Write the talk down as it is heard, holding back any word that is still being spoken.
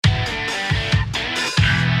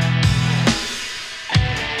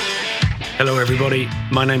Hello, everybody.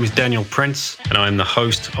 My name is Daniel Prince, and I'm the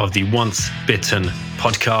host of the Once Bitten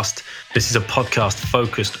podcast. This is a podcast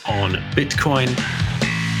focused on Bitcoin.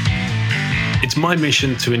 It's my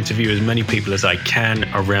mission to interview as many people as I can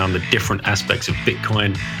around the different aspects of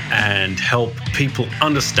Bitcoin and help people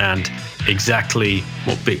understand exactly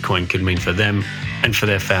what Bitcoin could mean for them and for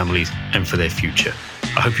their families and for their future.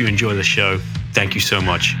 I hope you enjoy the show. Thank you so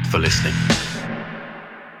much for listening.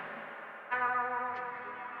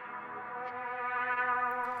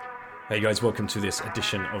 Hey guys, welcome to this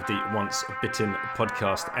edition of the Once Bitten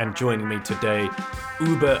podcast, and joining me today,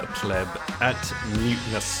 Uber Pleb at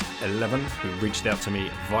Muteness11, who reached out to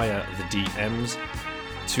me via the DMs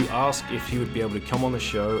to ask if he would be able to come on the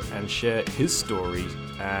show and share his story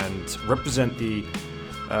and represent the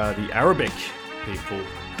Arabic people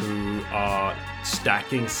who are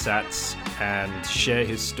stacking sats and share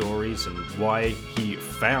his stories and why he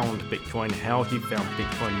found Bitcoin, how he found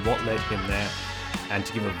Bitcoin, what led him there, and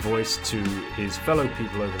to give a voice to his fellow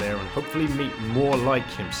people over there and hopefully meet more like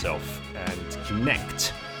himself and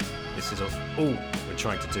connect. This is all we're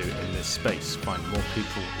trying to do in this space, find more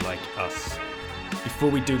people like us. Before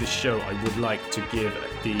we do the show, I would like to give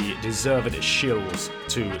the deserved shills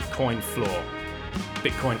to CoinFloor,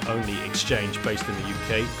 Bitcoin-only exchange based in the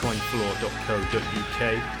UK,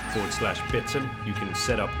 coinfloor.co.uk/bitten. You can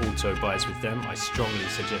set up auto buys with them. I strongly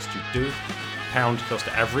suggest you do. Pound cost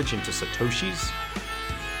average into Satoshis.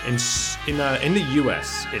 In the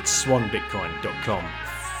US, it's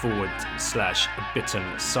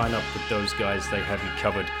swanbitcoin.com/bitten. Sign up with those guys. They have you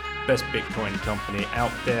covered. Best Bitcoin company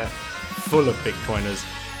out there, full of Bitcoiners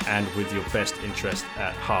and with your best interest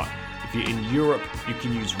at heart. If you're in Europe, you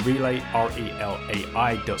can use Relay,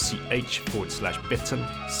 relai.ch/bitten.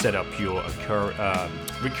 Set up your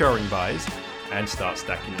recurring buys and start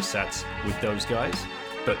stacking your sats with those guys.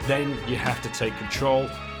 But then you have to take control.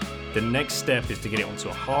 The next step is to get it onto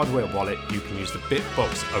a hardware wallet. You can use the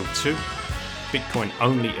Bitbox O2, Bitcoin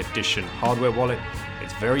only edition hardware wallet.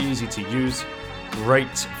 It's very easy to use,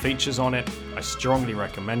 great features on it. I strongly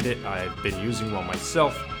recommend it. I have been using one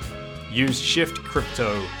myself. Use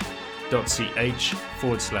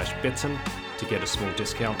shiftcrypto.ch/bitten to get a small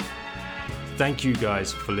discount. Thank you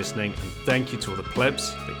guys for listening, and thank you to all the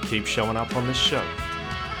plebs that keep showing up on this show.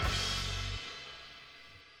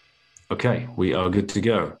 Okay, we are good to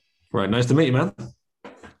go. Right, nice to meet you, man.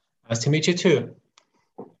 Nice to meet you too.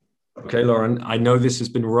 Okay, Lauren, I know this has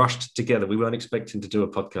been rushed together. We weren't expecting to do a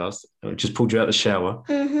podcast. I just pulled you out of the shower,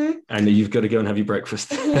 and you've got to go and have your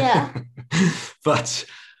breakfast. Yeah. But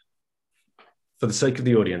for the sake of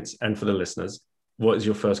the audience and for the listeners, what is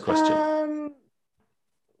your first question?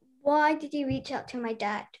 Why did you reach out to my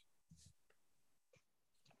dad?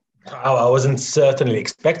 I wasn't certainly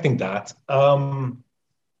expecting that.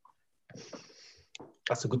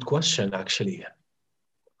 That's a good question, actually.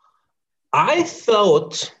 I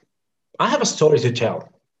thought I have a story to tell.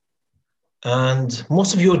 And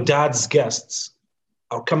most of your dad's guests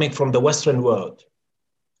are coming from the Western world.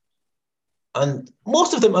 And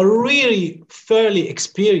most of them are really fairly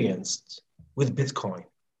experienced with Bitcoin.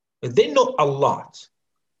 They know a lot.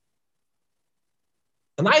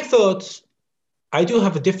 And I thought I do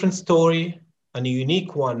have a different story and a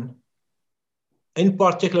unique one, in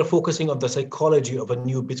particular focusing on the psychology of a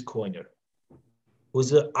new Bitcoiner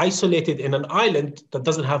who's isolated in an island that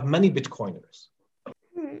doesn't have many Bitcoiners.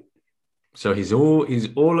 So he's all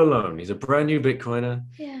alone. He's a brand new Bitcoiner.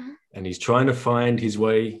 Yeah. And he's trying to find his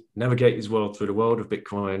way, navigate his world through the world of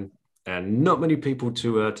Bitcoin, and not many people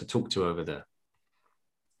to talk to over there.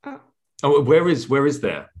 Oh, where is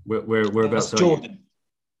there? Whereabouts? That's Jordan.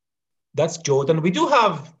 That's Jordan. We do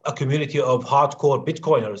have a community of hardcore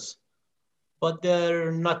Bitcoiners, but there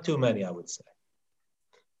are not too many, I would say.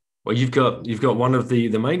 Well, you've got one of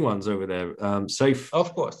the main ones over there, Saif.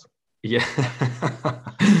 Of course. Yeah.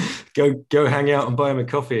 go hang out and buy him a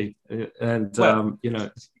coffee, and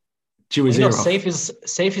chew his ear off.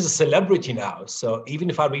 Saif is a celebrity now, so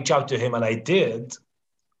even if I reach out to him, and I did,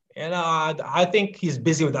 I think he's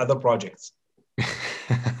busy with other projects.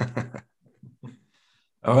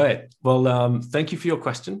 All right. Well, thank you for your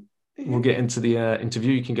question. We'll get into the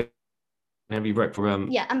interview. You can go and have your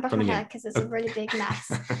breakfast. Yeah, I'm brushing my hair because it's a really big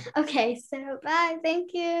mess. Okay, so bye.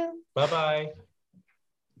 Thank you. Bye-bye.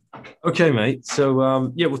 Okay, mate. So,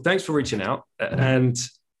 well, thanks for reaching out. And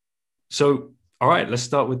so, all right, let's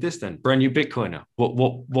start with this then. Brand new Bitcoiner.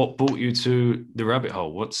 What brought you to the rabbit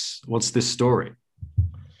hole? What's this story?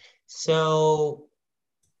 So,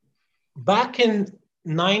 back in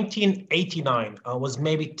 1989, I was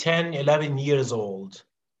maybe 10, 11 years old.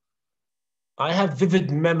 I have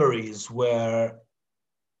vivid memories where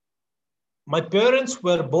my parents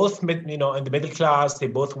were both, in the middle class.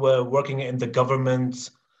 They both were working in the government.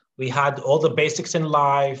 We had all the basics in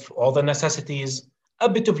life, all the necessities, a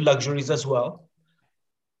bit of luxuries as well.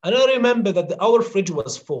 And I remember that our fridge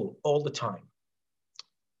was full all the time.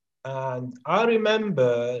 And I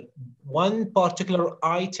remember one particular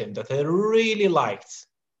item that I really liked.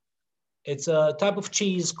 It's a type of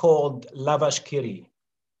cheese called la vache qui rit,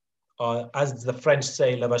 as the French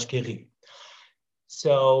say, la vache qui rit.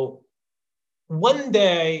 So one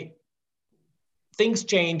day, things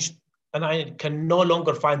changed and I can no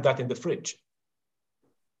longer find that in the fridge.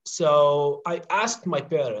 So I asked my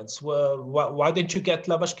parents, well, why didn't you get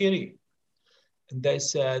la vache qui rit? And they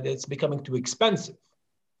said, it's becoming too expensive.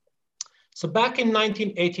 So back in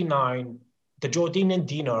 1989, the Jordanian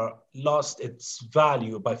dinar lost its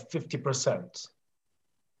value by 50%.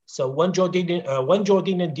 So one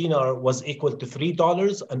Jordanian dinar was equal to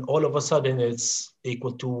 $3, and all of a sudden it's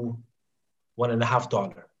equal to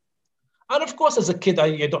 $1.50. And of course, as a kid,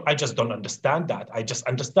 I just don't understand that. I just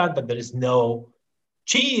understand that there is no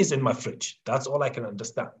cheese in my fridge. That's all I can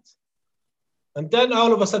understand. And then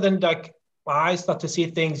all of a sudden, like, I start to see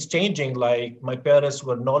things changing, like my parents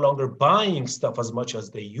were no longer buying stuff as much as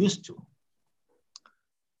they used to.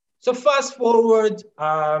 So fast forward,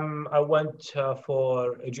 I went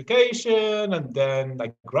for education, and then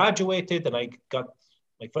I graduated and I got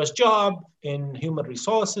my first job in human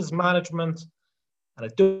resources management. And I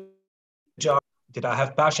took the job. Did I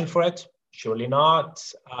have passion for it? Surely not.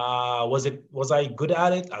 Was I good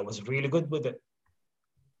at it? I was really good with it.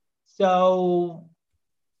 So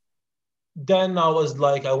then I was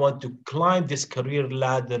like, I want to climb this career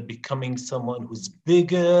ladder, becoming someone who's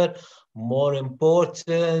bigger, more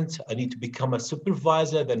important. I need to become a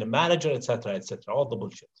supervisor, then a manager, etc., all the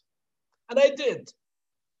bullshit. And I did.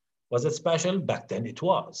 Was it special? Back then it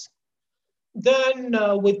was. Then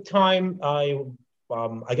with time, I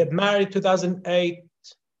got married 2008.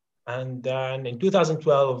 And then in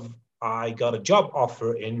 2012, I got a job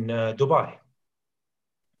offer in Dubai.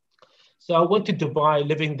 So I went to Dubai,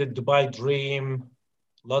 living the Dubai dream,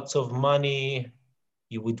 lots of money.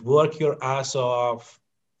 You would work your ass off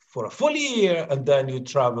for a full year, and then you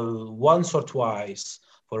travel once or twice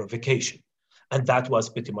for a vacation. And that was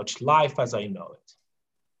pretty much life as I know it.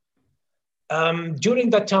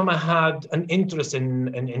 During that time, I had an interest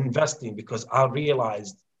in investing because I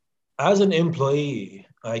realized as an employee,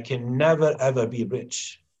 I can never, ever be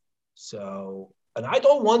rich. So, and I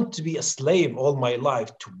don't want to be a slave all my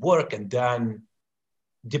life to work and then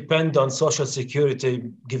depend on Social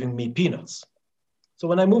Security giving me peanuts. So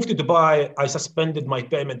when I moved to Dubai, I suspended my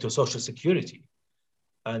payment to Social Security.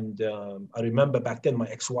 And I remember back then my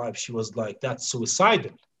ex-wife, she was like, that's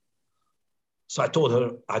suicidal. So I told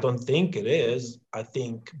her, I don't think it is. I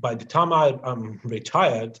think by the time I'm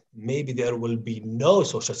retired, maybe there will be no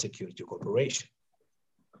Social Security corporation.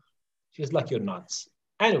 She's like, you're nuts.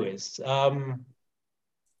 Anyways,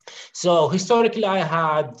 so historically I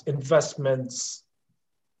had investments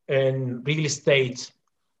in real estate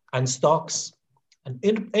and stocks, and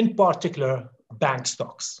in particular, bank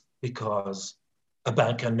stocks, because a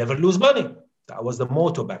bank can never lose money. That was the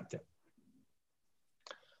motto back then.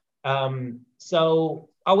 So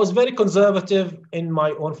I was very conservative in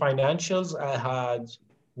my own financials. I had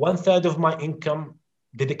 1/3 of my income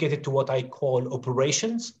dedicated to what I call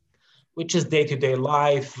operations, which is day-to-day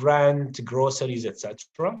life, rent, groceries, etc.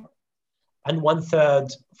 And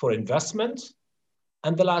 1/3 for investment.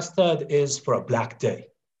 And the last third is for a black day.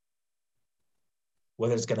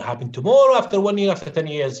 Whether it's going to happen tomorrow, after 1 year, after 10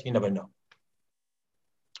 years, you never know.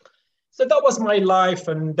 So that was my life.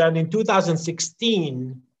 And then in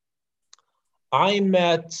 2016, I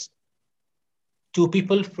met two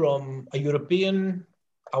people from a European,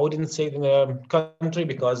 I wouldn't say the country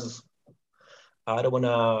because I don't want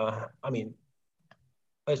to,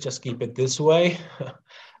 let's just keep it this way.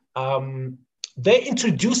 They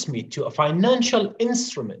introduced me to a financial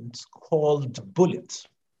instrument called Bullet.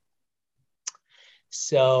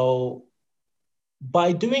 So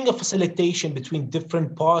by doing a facilitation between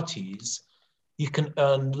different parties, you can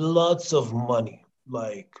earn lots of money,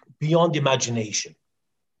 like beyond imagination.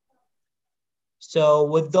 So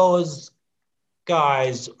with those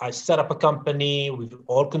guys, I set up a company, we've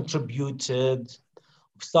all contributed,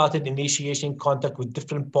 we've started initiating contact with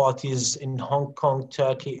different parties in Hong Kong,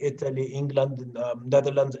 Turkey, Italy, England,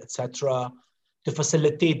 Netherlands, etc., to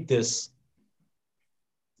facilitate this.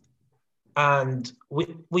 And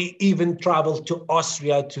we even traveled to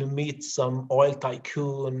Austria to meet some oil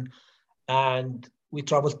tycoon, and we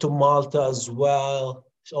traveled to Malta as well.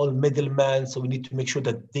 It's all middlemen, so we need to make sure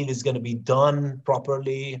that deal is going to be done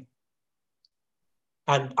properly.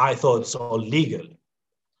 And I thought it's all legal.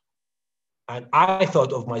 And I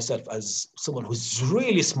thought of myself as someone who's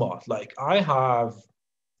really smart. Like I have,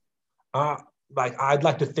 like I'd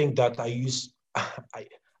like to think that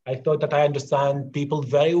I thought that I understand people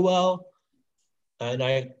very well, and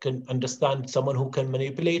I can understand someone who can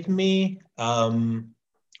manipulate me.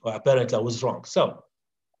 Well, apparently I was wrong. So,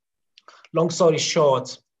 long story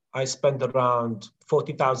short, I spent around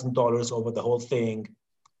 $40,000 over the whole thing.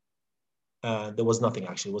 There was nothing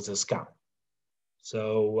actually, it was a scam. So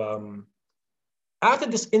after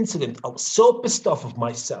this incident, I was so pissed off of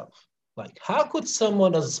myself. Like, how could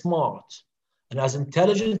someone as smart and as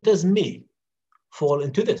intelligent as me fall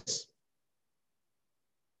into this?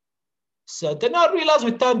 So then I realized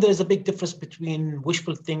with time there's a big difference between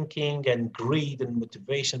wishful thinking and greed and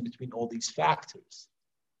motivation between all these factors.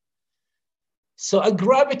 So I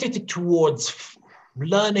gravitated towards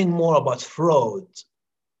learning more about fraud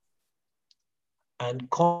and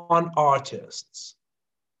con artists.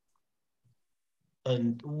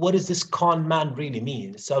 And what does this con man really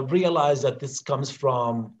mean? So I realized that this comes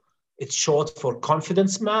from, it's short for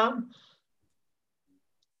confidence man.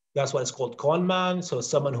 That's why it's called con man. So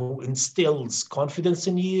someone who instills confidence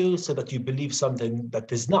in you so that you believe something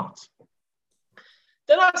that is not.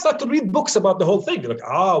 Then I started to read books about the whole thing. Like,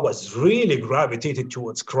 I was really gravitated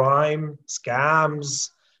towards crime, scams,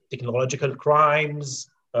 technological crimes,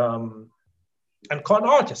 and con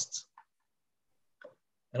artists.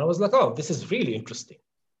 And I was like, oh, this is really interesting.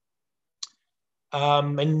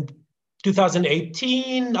 In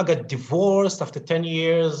 2018, I got divorced after 10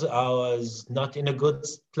 years. I was not in a good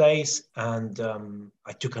place, and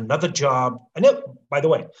I took another job. And by the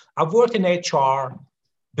way, I've worked in HR,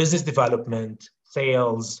 business development,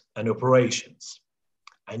 sales, and operations.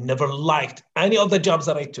 I never liked any of the jobs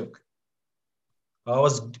that I took. I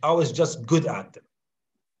was just good at them.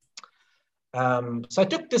 So I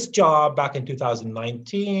took this job back in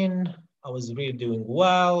 2019. I was really doing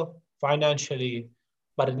well financially,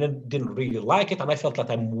 but I didn't really like it. And I felt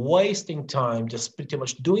that I'm wasting time just pretty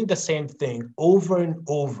much doing the same thing over and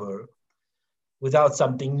over without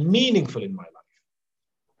something meaningful in my life.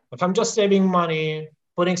 If I'm just saving money,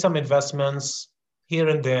 putting some investments here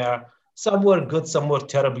and there, some were good, some were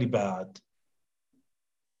terribly bad.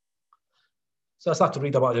 So I started to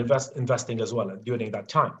read about investing as well during that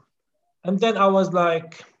time. And then I was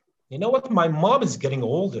like, you know what? My mom is getting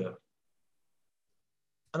older.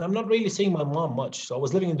 And I'm not really seeing my mom much. So I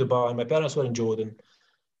was living in Dubai. My parents were in Jordan.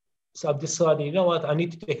 So I've decided, you know what? I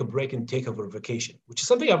need to take a break and take over a vacation, which is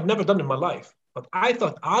something I've never done in my life. But I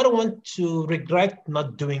thought, I don't want to regret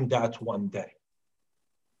not doing that one day.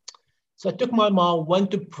 So I took my mom,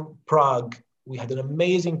 went to Prague. We had an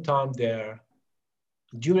amazing time there.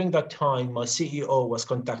 During that time, my CEO was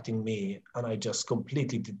contacting me, and I just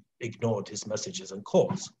completely ignored his messages and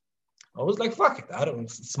calls. I was like, fuck it,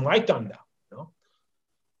 it's my time now. You know?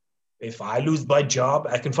 If I lose my job,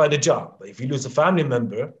 I can find a job. But if you lose a family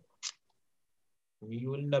member,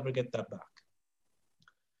 you will never get that back.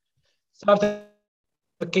 So after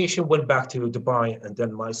vacation, went back to Dubai, and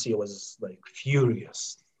then my CEO was like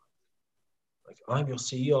furious. Like, I'm your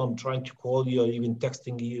CEO, I'm trying to call you, or even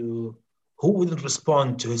texting you. Who wouldn't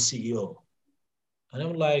respond to his CEO? And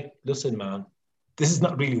I'm like, listen, man, this is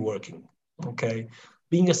not really working, okay?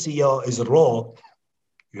 Being a CEO is a role.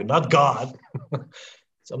 You're not God.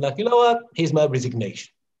 So I'm like, you know what? Here's my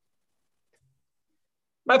resignation.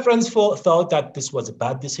 My friends thought that this was a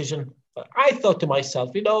bad decision. But I thought to myself,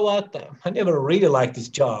 you know what? I never really liked this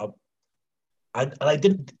job. And I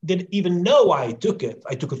didn't even know why I took it.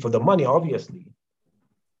 I took it for the money, obviously.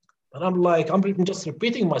 And I'm like, I'm just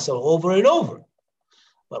repeating myself over and over.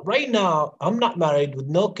 But right now, I'm not married with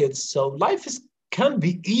no kids, so life can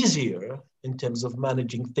be easier in terms of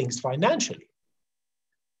managing things financially.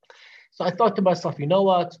 So I thought to myself, you know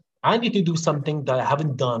what? I need to do something that I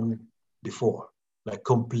haven't done before, like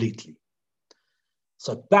completely.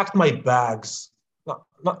 So I packed my bags,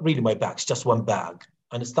 not really my bags, just one bag,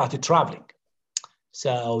 and I started traveling.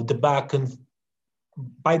 So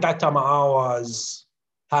by that time I was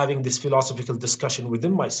having this philosophical discussion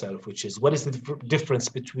within myself, which is, what is the difference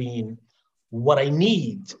between what I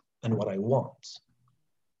need and what I want?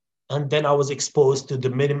 And then I was exposed to the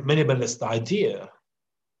minimalist idea.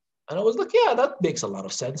 And I was like, yeah, that makes a lot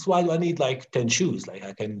of sense. Why do I need like 10 shoes? Like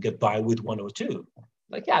I can get by with one or two.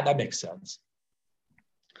 Like, yeah, that makes sense.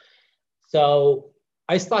 So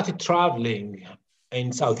I started traveling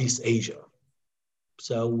in Southeast Asia.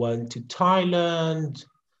 So went to Thailand,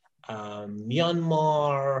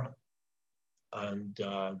 Myanmar, and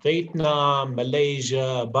Vietnam,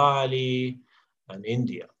 Malaysia, Bali, and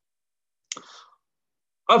India.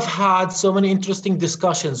 I've had so many interesting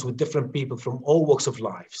discussions with different people from all walks of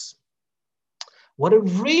lives. What I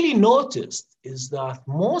really noticed is that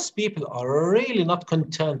most people are really not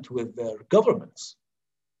content with their governments.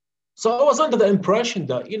 So I was under the impression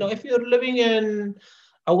that, if you're living in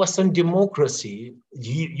a Western democracy,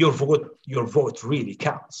 your vote really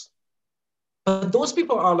counts. But those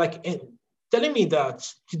people are telling me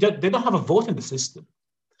that they don't have a vote in the system.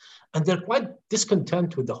 And they're quite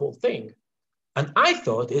discontent with the whole thing. And I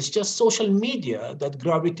thought it's just social media that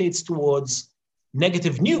gravitates towards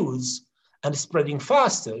negative news and spreading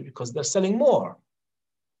faster because they're selling more.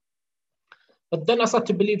 But then I started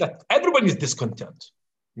to believe that everybody's discontent.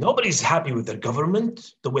 Nobody's happy with their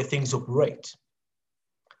government, the way things operate.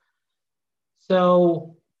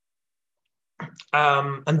 So,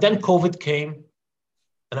 and then COVID came,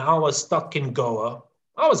 and I was stuck in Goa.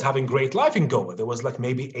 I was having great life in Goa. There was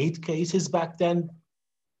maybe 8 cases back then.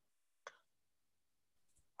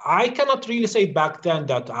 I cannot really say back then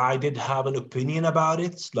that I did have an opinion about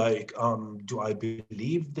it. Do I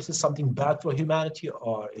believe this is something bad for humanity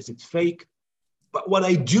or is it fake? But what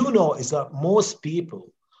I do know is that most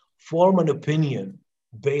people form an opinion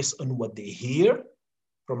based on what they hear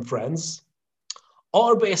from friends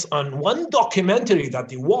or based on one documentary that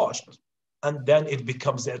they watched, and then it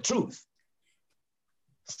becomes their truth.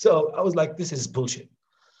 So I was like, this is bullshit.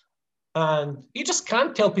 And you just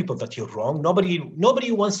can't tell people that you're wrong.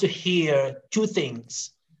 Nobody wants to hear 2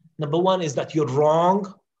 things. Number one is that you're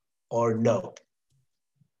wrong or no.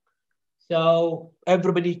 So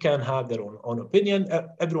everybody can have their own opinion.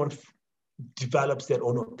 Everyone develops their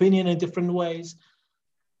own opinion in different ways.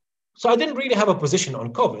 So I didn't really have a position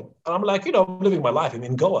on COVID. I'm living my life. I'm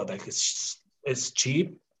in Goa. It's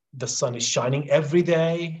cheap. The sun is shining every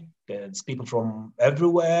day. There's people from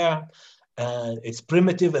everywhere. And it's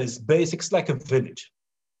primitive and it's basic. It's like a village.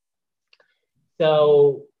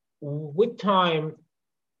 So with time,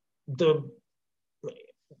 the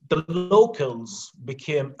locals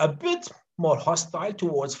became a bit more hostile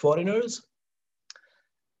towards foreigners,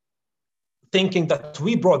 thinking that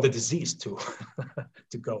we brought the disease to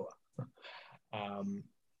Goa.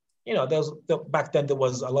 Back then there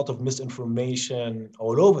was a lot of misinformation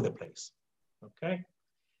all over the place. Okay,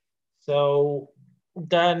 so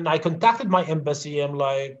then I contacted my embassy. I'm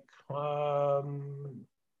like,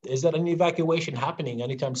 is there an evacuation happening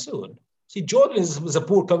anytime soon? See, Jordan is a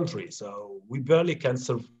poor country, so we barely can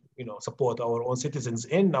support our own citizens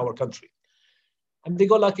in our country. And they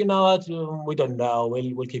go you know what, we don't know,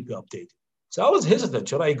 we'll keep you updated. So I was hesitant,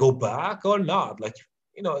 should I go back or not?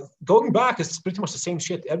 Going back is pretty much the same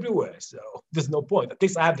shit everywhere, so there's no point. At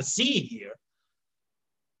least I have the sea here.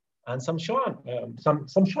 And some sun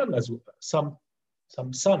as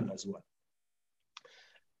well.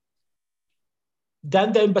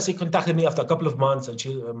 Then the embassy contacted me after a couple of months, and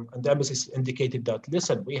the embassy indicated that,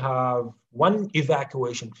 listen, we have 1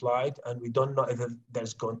 evacuation flight, and we don't know if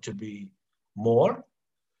there's going to be more.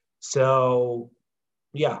 So,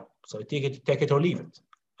 yeah, so take it or leave it.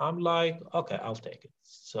 I'm like, okay, I'll take it.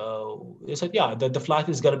 So they said, yeah, the flight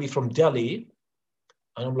is going to be from Delhi.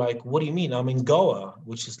 And I'm like, what do you mean? I'm in Goa,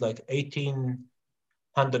 which is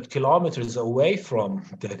 1,800 kilometers away from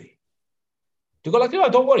Delhi. They go no,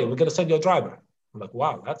 don't worry, we're going to send you a driver. I'm like,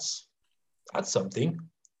 wow, that's something.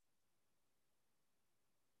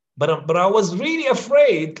 But I was really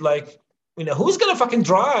afraid, who's going to fucking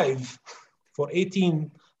drive for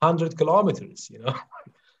 1,800 kilometers,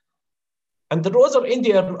 And the roads of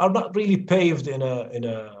India are not really paved in a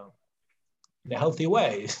healthy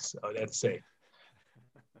way, so let's say.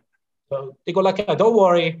 So they go yeah, don't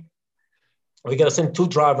worry. We're going to send 2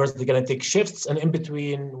 drivers. They're going to take shifts, and in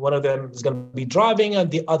between, one of them is going to be driving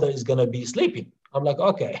and the other is going to be sleeping. I'm like,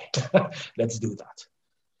 okay, let's do that.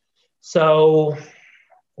 So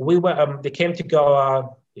they came to Goa.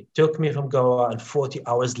 They took me from Goa, and 40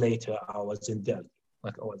 hours later, I was in Delhi.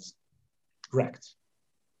 I was wrecked.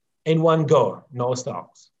 In one go, no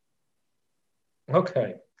stops. Okay.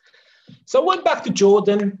 So I went back to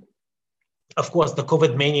Jordan. Of course, the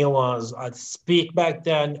COVID mania was at peak back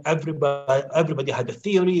then. Everybody had a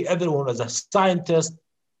theory. Everyone was a scientist.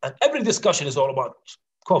 And every discussion is all about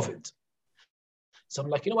COVID. So I'm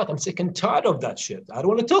like, you know what? I'm sick and tired of that shit. I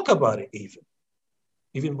don't want to talk about it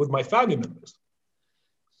even with my family members.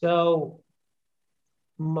 So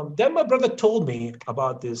then my brother told me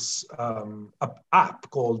about this app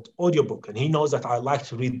called Audiobook. And he knows that I like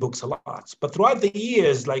to read books a lot. But throughout the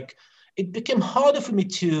years, it became harder for me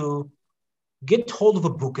to get hold of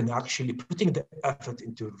a book and actually putting the effort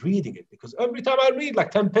into reading it. Because every time I read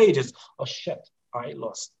 10 pages, oh shit, I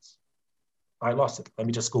lost it. Let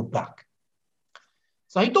me just go back.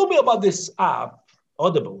 So he told me about this app,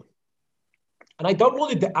 Audible. And I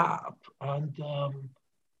downloaded the app. And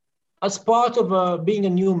as part of being a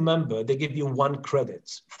new member, they give you 1 credit,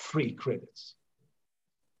 free credits.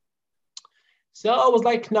 So I was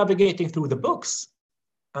like navigating through the books.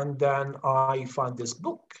 And then I found this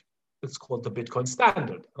book. It's called The Bitcoin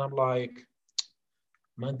Standard. And I'm like,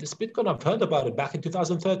 man, this Bitcoin, I've heard about it back in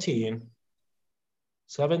 2013,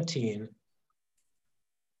 17,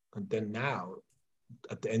 and then now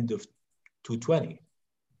at the end of 220.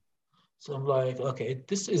 So I'm like, okay,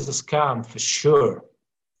 this is a scam for sure.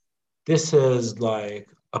 This is like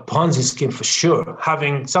a Ponzi scheme for sure.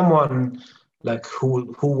 Having someone like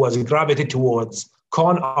who was gravitated towards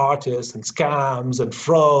con artists and scams and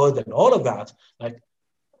fraud and all of that, like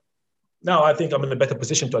now I think I'm in a better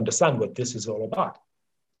position to understand what this is all about.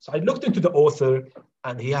 So I looked into the author,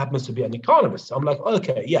 and he happens to be an economist. So I'm like,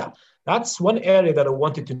 okay, yeah, that's one area that I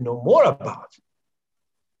wanted to know more about.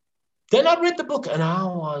 Then I read the book, and I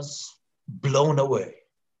was blown away,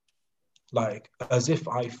 like as if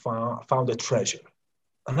I found a treasure.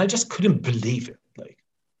 And I just couldn't believe it. Like,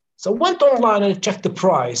 so I went online and checked the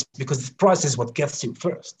price, because the price is what gets you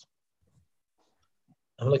first.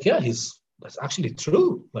 I'm like, yeah, that's actually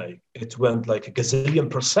true. Like, it went like a gazillion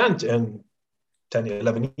 % in 10,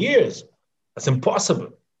 11 years. That's impossible.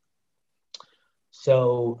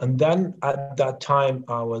 So, and then at that time,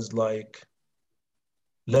 I was like,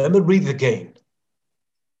 let me read the game.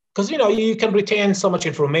 Because, you can retain so much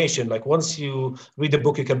information. Like once you read the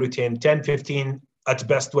book, you can retain 10, 15, at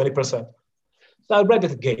best 20%. So I read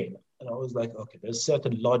it again, and I was like, okay, there's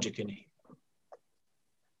certain logic in here.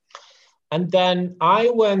 And then I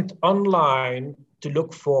went online to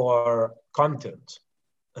look for content.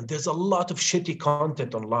 And there's a lot of shitty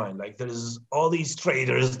content online. Like there's all these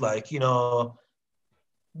traders, like,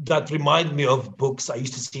 that remind me of books I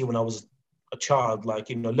used to see when I was a child, like,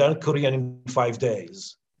 learn Korean in 5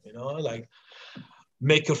 days, like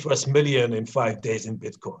make your first million in 5 days in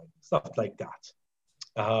Bitcoin, stuff like that.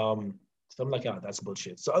 So I'm like, that's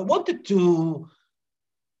bullshit. So I wanted to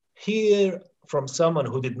hear from someone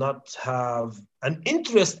who did not have an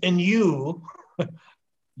interest in you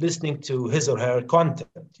listening to his or her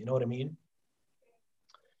content, you know what I mean?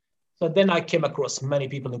 So then I came across many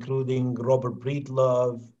people, including Robert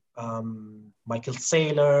Breedlove, Michael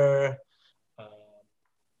Saylor,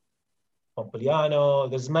 Pompliano.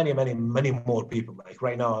 There's many, many, many more people. Like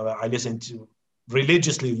right now, I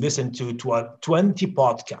religiously listen to 20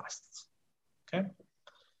 podcasts. Okay,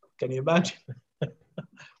 can you imagine?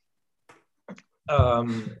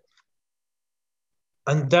 And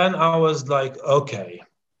then I was like, okay,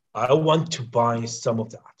 I want to buy some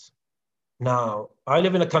of that. Now, I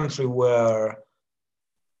live in a country where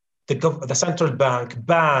the central bank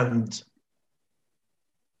banned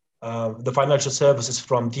the financial services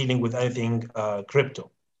from dealing with anything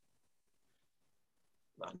crypto.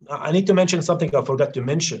 I need to mention something I forgot to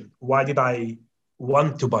mention. Why did I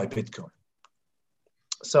want to buy Bitcoin?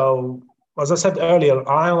 So, as I said earlier,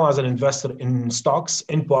 I was an investor in stocks,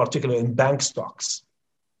 in particular in bank stocks.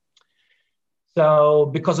 So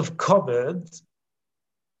because of COVID,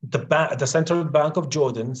 the Central Bank of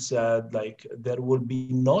Jordan said like there will be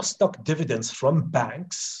no stock dividends from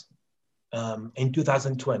banks in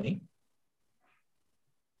 2020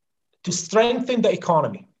 to strengthen the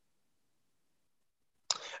economy.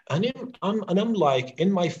 And I'm like,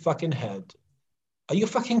 in my fucking head, are you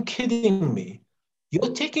fucking kidding me?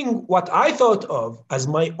 You're taking what I thought of as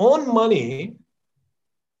my own money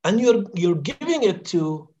and you're giving it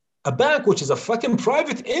to a bank, which is a fucking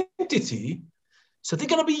private entity. So they're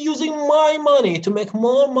going to be using my money to make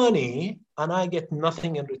more money and I get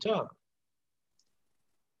nothing in return.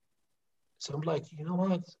 So I'm like, you know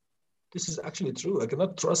what? This is actually true. I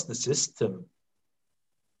cannot trust the system.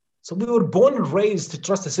 So we were born and raised to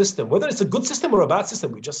trust the system. Whether it's a good system or a bad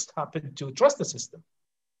system, we just happen to trust the system.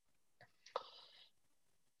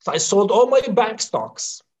 So I sold all my bank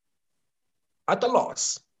stocks at a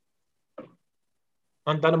loss.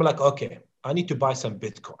 And then I'm like, okay, I need to buy some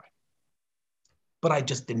Bitcoin. But I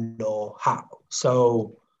just didn't know how.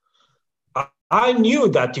 So I knew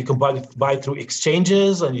that you can buy through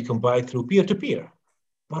exchanges and you can buy through peer-to-peer.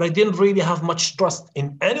 But I didn't really have much trust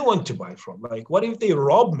in anyone to buy from. Like, what if they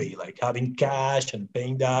rob me, like having cash and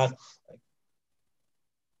paying that? Like,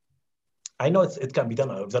 I know it can be done.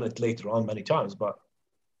 I've done it later on many times. But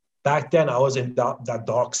back then, I was in that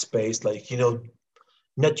dark space, like,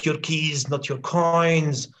 not your keys, not your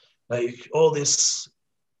coins, like all this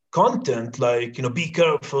content, like, be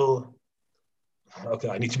careful. Okay,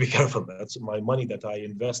 I need to be careful. That's my money that I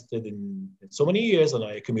invested in so many years, and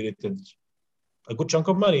I accumulated a good chunk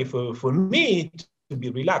of money for me to be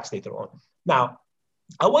relaxed later on. Now,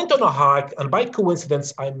 I went on a hike, and by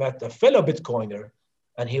coincidence, I met a fellow Bitcoiner,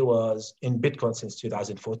 and he was in Bitcoin since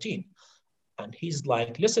 2014. And he's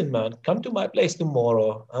like, listen, man, come to my place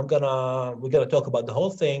tomorrow. We're gonna talk about the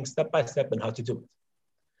whole thing step by step and how to do it.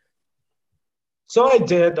 So I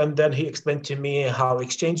did, and then he explained to me how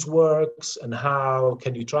exchange works and how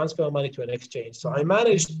can you transfer money to an exchange. So I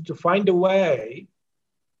managed to find a way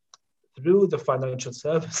through the financial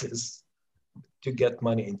services to get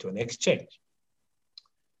money into an exchange.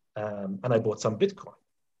 And I bought some Bitcoin.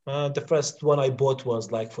 The first one I bought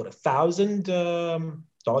was like for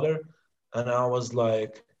 $1,000. And I was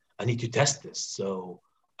like, I need to test this. So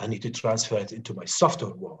I need to transfer it into my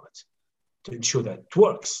software wallet to ensure that it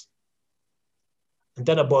works. And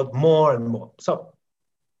then I bought more and more. So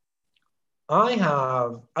I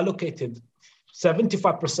have allocated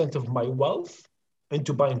 75% of my wealth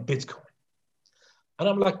into buying Bitcoin. And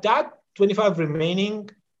I'm like, that 25 remaining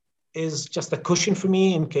is just a cushion for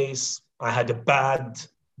me in case I had a bad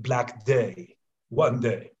black day, one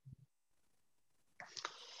day.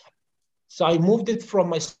 So I moved it from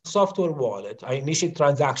my software wallet. I initiated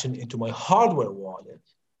transaction into my hardware wallet.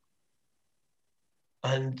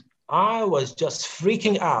 And I was just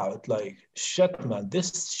freaking out, like, shit, man,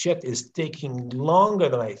 this shit is taking longer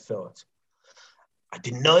than I thought. I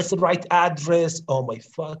didn't know it's the right address. Oh my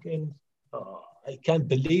fucking, I can't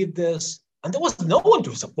believe this. And there was no one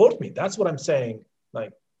to support me. That's what I'm saying.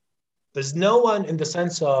 Like, there's no one in the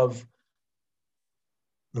sense of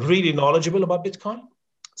really knowledgeable about Bitcoin.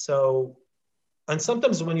 So, and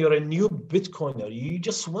sometimes when you're a new Bitcoiner, you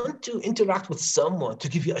just want to interact with someone to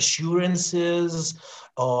give you assurances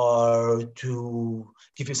or to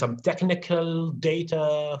give you some technical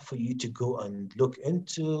data for you to go and look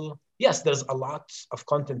into. Yes, there's a lot of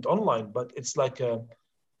content online, but it's like a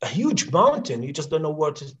huge mountain. You just don't know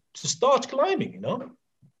where to start climbing, you know?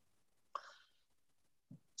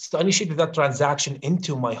 So I initiated that transaction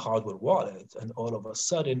into my hardware wallet, and all of a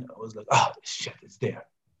sudden I was like, oh, shit, it's there.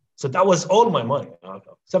 So that was all my money,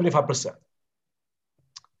 75%.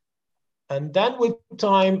 And then with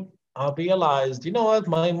time, I realized, you know what,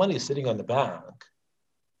 my money is sitting on the bank.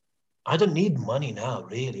 I don't need money now,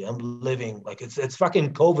 really. I'm living like it's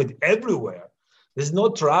fucking COVID everywhere. There's no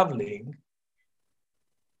traveling.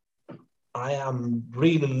 I am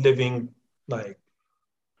really living like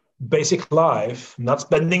basic life, not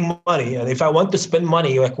spending money. And if I want to spend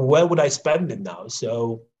money, like where would I spend it now?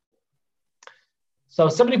 So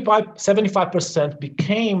 75%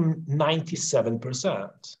 became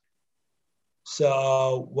 97%.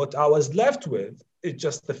 So what I was left with is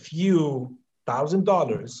just a few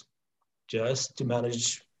 $1,000 just to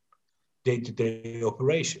manage day-to-day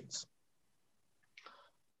operations.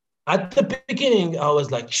 At the beginning, I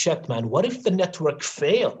was like, shit, man, what if the network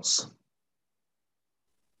fails?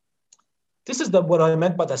 This is what I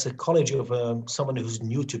meant by the psychology of someone who's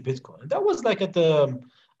new to Bitcoin. That was like at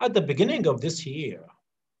the beginning of this year.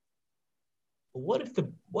 What if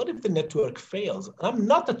the network fails? I'm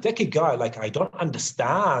not a techie guy. Like, I don't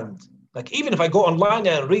understand. Like, even if I go online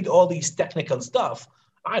and read all these technical stuff,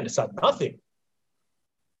 I understand nothing.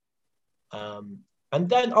 And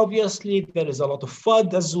then obviously there is a lot of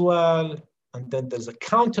FUD as well. And then there's a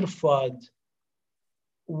counter FUD.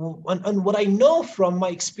 And what I know from my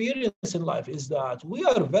experience in life is that we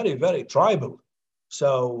are very, very tribal.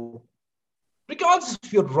 So regardless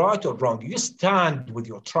if you're right or wrong, you stand with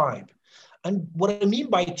your tribe. And what I mean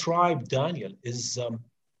by tribe, Daniel, is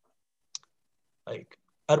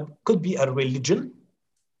could be a religion,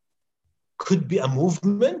 could be a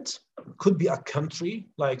movement, could be a country.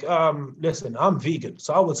 Like, listen, I'm vegan,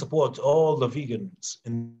 so I will support all the vegans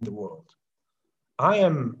in the world.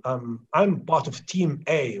 I'm part of Team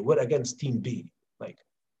A, we're against Team B. Like,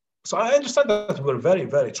 so I understand that we're very,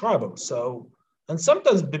 very tribal. So, and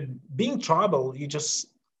sometimes being tribal,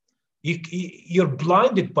 you're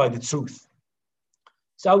blinded by the truth.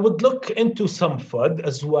 So I would look into some FUD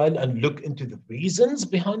as well and look into the reasons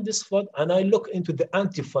behind this FUD, and I look into the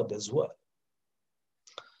anti-FUD as well.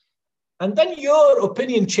 And then your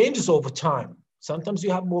opinion changes over time. Sometimes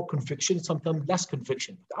you have more conviction, sometimes less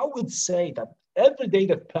conviction. I would say that every day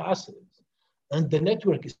that passes and the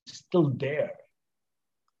network is still there,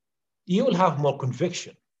 you will have more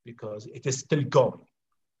conviction because it is still going.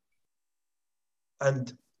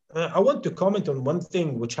 And I want to comment on one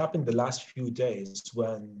thing which happened the last few days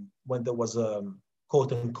when there was a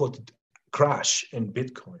quote unquote crash in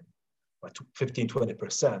Bitcoin, by 15,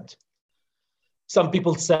 20%. Some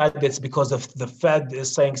people said it's because of the Fed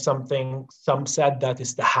is saying something. Some said that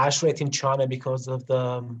it's the hash rate in China because of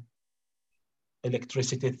the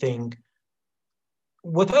electricity thing.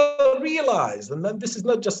 What I realized, and then this is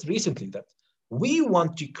not just recently, that we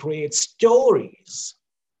want to create stories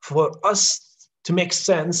for us to make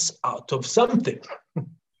sense out of something.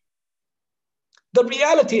 The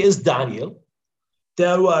reality is, Daniel,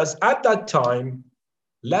 there was at that time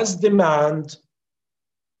less demand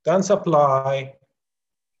than supply,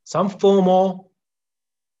 some FOMO,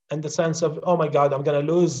 in the sense of, oh my God, I'm going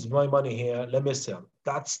to lose my money here. Let me sell.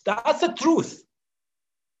 That's the truth.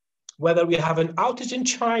 Whether we have an outage in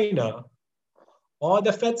China, or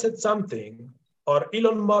the Fed said something, or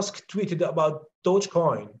Elon Musk tweeted about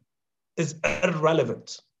Dogecoin, is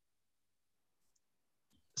irrelevant.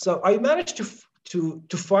 So I managed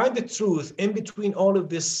to find the truth in between all of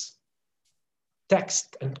this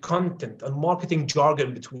text and content and marketing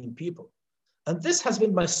jargon between people. And this has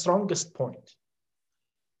been my strongest point.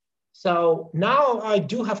 So now I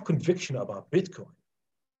do have conviction about Bitcoin.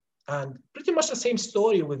 And pretty much the same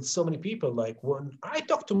story with so many people. Like when I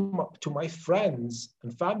talk to my friends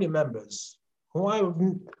and family members,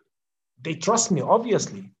 they trust me,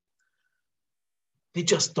 obviously. They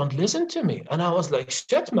just don't listen to me. And I was like,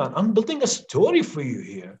 shit, man, I'm building a story for you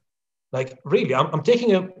here. Like, really, I'm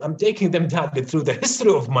taking them down through the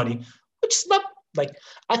history of money, which is not like,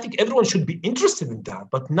 I think everyone should be interested in that,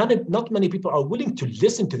 but not many people are willing to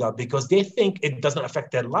listen to that because they think it doesn't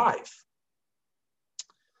affect their life.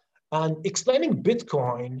 And explaining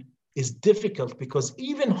Bitcoin is difficult because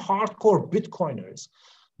even hardcore Bitcoiners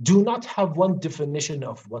do not have one definition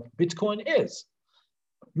of what Bitcoin is.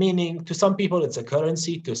 Meaning, to some people, it's a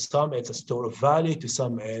currency, to some, it's a store of value, to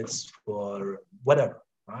some, it's for whatever,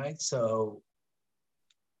 right? So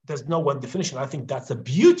there's no one definition. I think that's the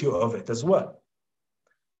beauty of it as well.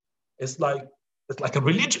 It's like a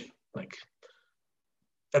religion. Like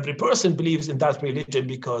every person believes in that religion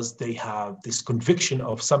because they have this conviction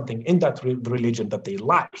of something in that religion that they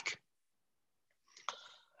like.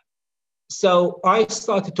 So I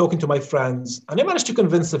started talking to my friends, and I managed to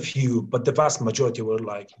convince a few, but the vast majority were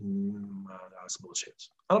like, that's bullshit.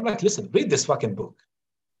 And I'm like, listen, read this fucking book.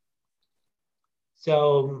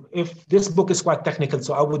 So if this book is quite technical,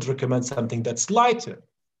 so I would recommend something that's lighter.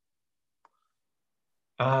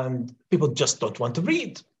 And people just don't want to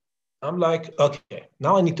read. I'm like, okay,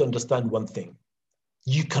 now I need to understand one thing.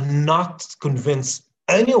 You cannot convince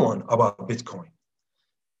anyone about Bitcoin.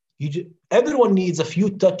 Everyone needs a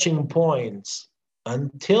few touching points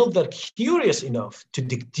until they're curious enough to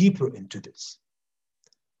dig deeper into this.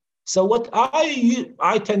 So what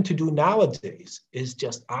I tend to do nowadays is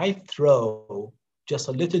I throw just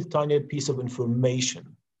a little tiny piece of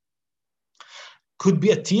information. Could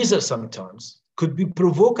be a teaser sometimes, could be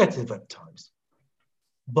provocative at times,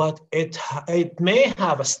 but it may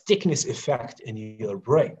have a stickiness effect in your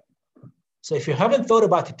brain. So if you haven't thought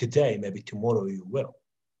about it today, maybe tomorrow you will.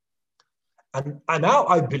 And now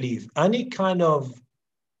I believe any kind of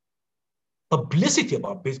publicity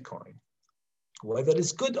about Bitcoin, whether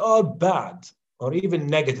it's good or bad, or even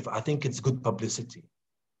negative, I think it's good publicity.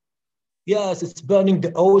 Yes, it's burning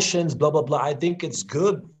the oceans, blah, blah, blah. I think it's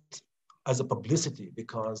good as a publicity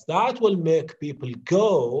because that will make people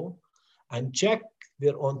go and check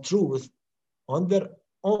their own truth on their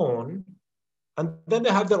own, and then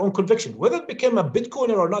they have their own conviction. Whether it became a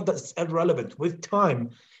Bitcoiner or not, that's irrelevant. With time,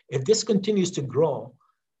 if this continues to grow,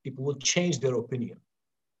 people will change their opinion.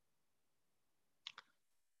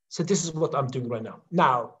 So this is what I'm doing right now.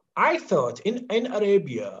 Now, I thought in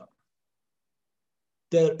Arabia,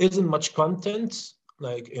 there isn't much content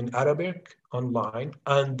like in Arabic online.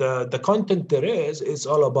 And the content there is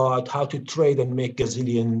all about how to trade and make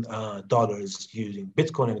gazillion dollars using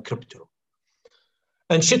Bitcoin and crypto.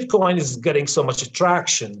 And shitcoin is getting so much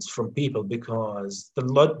attractions from people because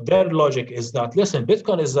their logic is that, listen,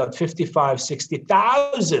 Bitcoin is at 55,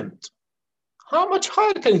 60,000. How much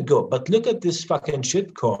higher can it go? But look at this fucking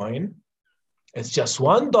shitcoin. It's just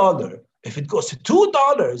 $1. If it goes to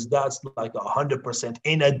 $2, that's like 100%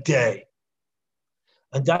 in a day.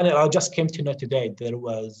 And Daniel, I just came to know today, there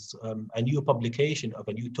was a new publication of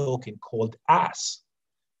a new token called ASS.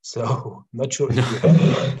 So I'm not sure if you heard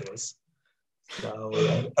about this. So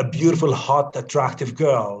a beautiful, hot, attractive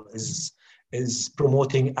girl is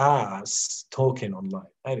promoting ASS token online.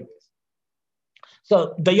 Anyways.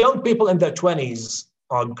 So the young people in their 20s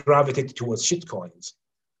are gravitated towards shitcoins.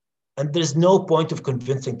 And there's no point of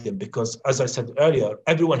convincing them because, as I said earlier,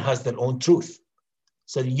 everyone has their own truth.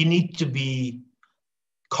 So you need to be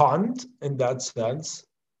conned in that sense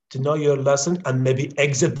to know your lesson and maybe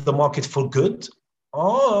exit the market for good,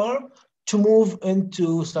 or to move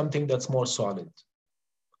into something that's more solid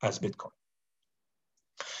as Bitcoin.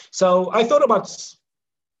 So I thought about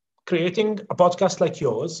creating a podcast like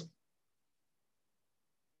yours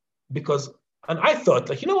because And I thought,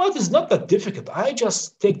 like, you know what? It's not that difficult. I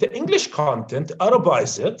just take the English content,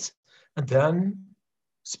 Arabize it, and then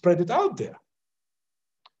spread it out there.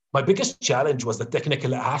 My biggest challenge was the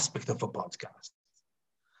technical aspect of a podcast.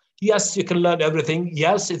 Yes, you can learn everything.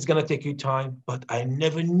 Yes, it's going to take you time, but I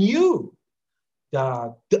never knew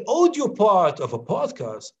that the audio part of a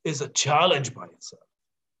podcast is a challenge by itself.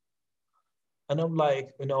 And I'm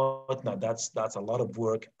like, you know what? No, that's a lot of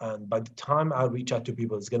work. And by the time I reach out to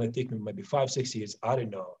people, it's going to take me maybe 5-6 years. I don't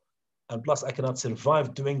know. And plus, I cannot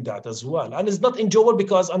survive doing that as well. And it's not enjoyable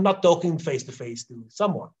because I'm not talking face to face to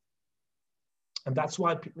someone. And that's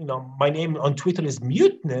why, you know, my name on Twitter is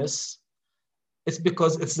Muteness. It's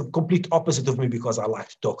because it's the complete opposite of me, because I like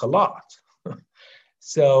to talk a lot.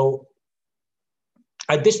 So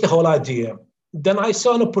I ditched the whole idea. Then I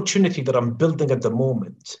saw an opportunity that I'm building at the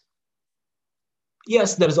moment.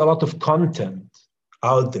 Yes, there's a lot of content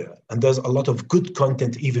out there, and there's a lot of good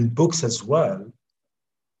content, even books as well,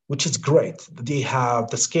 which is great. They have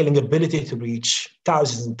the scaling ability to reach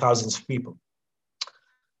thousands and thousands of people.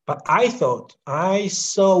 But I thought I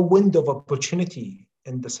saw a window of opportunity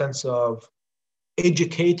in the sense of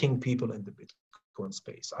educating people in the Bitcoin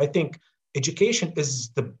space. I think education is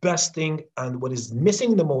the best thing and what is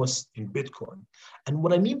missing the most in Bitcoin. And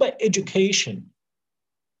what I mean by education,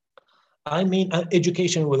 I mean an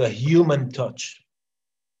education with a human touch.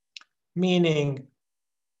 Meaning,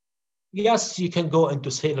 yes, you can go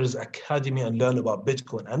into Sailor's Academy and learn about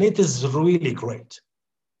Bitcoin, and it is really great.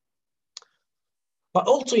 But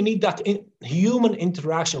also you need that human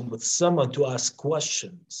interaction with someone to ask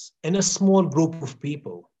questions in a small group of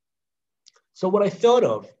people. So what I thought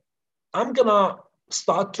of, I'm gonna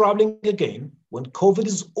start traveling again when COVID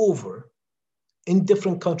is over in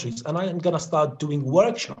different countries, and I'm gonna start doing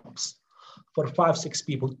workshops for 5-6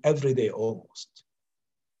 people every day almost,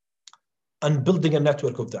 and building a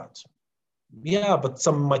network of that. Yeah, but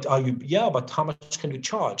some might argue, yeah, but how much can you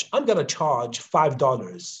charge? I'm gonna charge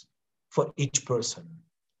 $5 for each person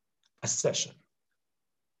a session.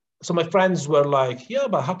 So my friends were like, yeah,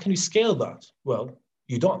 but how can you scale that? Well,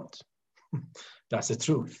 you don't. That's the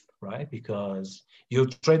truth, right? Because you're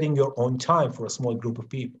trading your own time for a small group of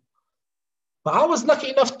people. But I was lucky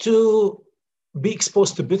enough to be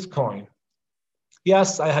exposed to Bitcoin.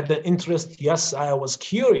 Yes, I had the interest. Yes, I was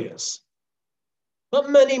curious. But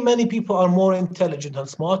many, many people are more intelligent and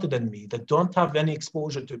smarter than me that don't have any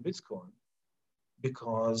exposure to Bitcoin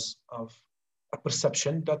because of a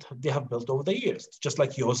perception that they have built over the years, just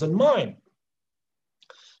like yours and mine.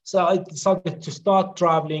 So I decided to start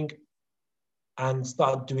traveling and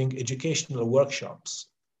start doing educational workshops.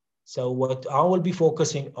 So what I will be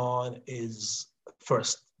focusing on is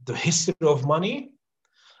first the history of money,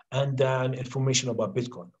 and then information about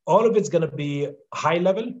Bitcoin. All of it's going to be high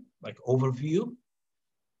level, like overview,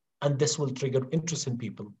 and this will trigger interest in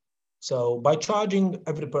people. So by charging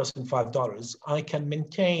every person $5, I can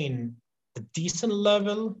maintain a decent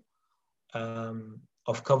level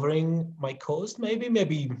of covering my cost,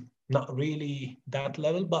 maybe not really that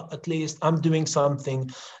level, but at least I'm doing something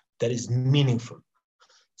that is meaningful.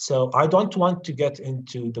 So I don't want to get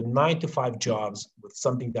into the 9-to-5 jobs with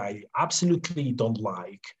something that I absolutely don't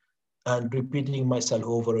like and repeating myself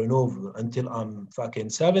over and over until I'm fucking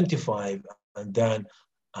 75 and then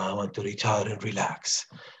I want to retire and relax.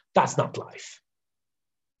 That's not life.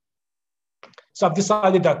 So I've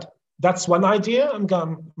decided that that's one idea.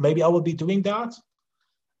 Maybe I will be doing that.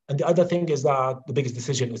 And the other thing is that the biggest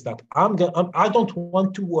decision is that I don't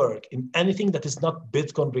want to work in anything that is not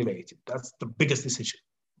Bitcoin related. That's the biggest decision.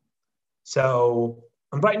 So,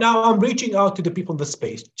 and right now I'm reaching out to the people in the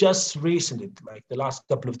space just recently, like the last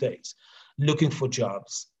couple of days, looking for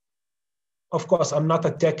jobs. Of course, I'm not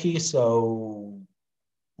a techie, so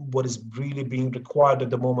what is really being required at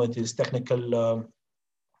the moment is technical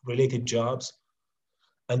related jobs.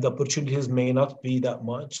 And the opportunities may not be that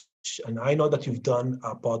much. And I know that you've done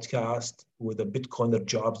a podcast with the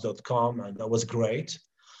bitcoinerjobs.com, and that was great.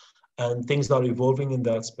 And things are evolving in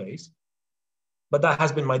that space. But that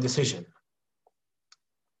has been my decision.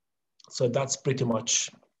 So that's pretty much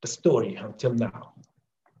the story until now.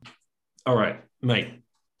 All right, mate.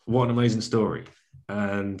 What an amazing story.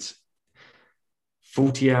 And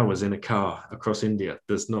 40 hours in a car across India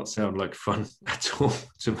does not sound like fun at all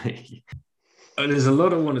to me. And there's a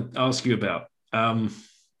lot I want to ask you about.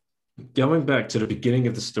 Going back to the beginning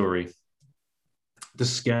of the story, the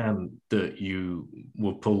scam that you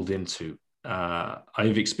were pulled into,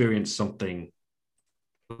 I've experienced something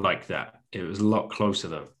like that. It was a lot closer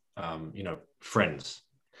though. Friends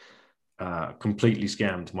completely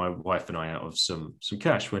scammed my wife and I out of some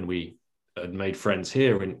cash when we had made friends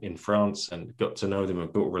here in France and got to know them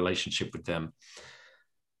and built a relationship with them.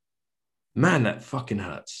 Man, that fucking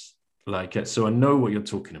hurts. Like, so I know what you're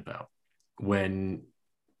talking about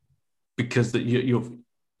because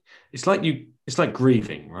it's like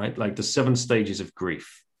grieving, right? Like the 7 stages of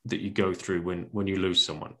grief that you go through when you lose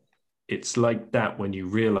someone. It's like that when you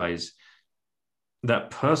realize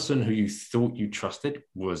that person who you thought you trusted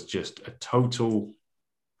was just a total,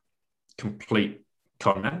 complete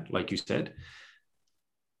con man, like you said.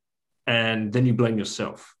 And then you blame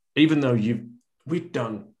yourself, even though we've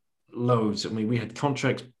done loads. I mean, we had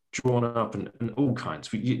contracts drawn up and all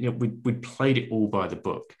kinds. We played it all by the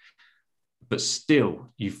book, but still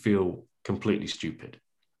you feel completely stupid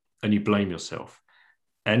and you blame yourself.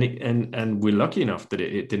 And we're lucky enough that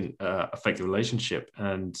it didn't affect the relationship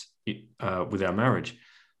and with our marriage,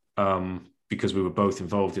 because we were both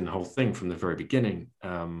involved in the whole thing from the very beginning.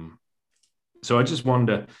 So I just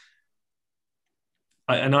wonder,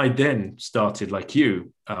 I then started, like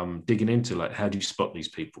you, digging into like, how do you spot these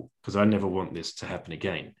people? Because I never want this to happen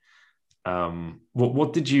again.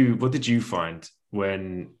 What did you find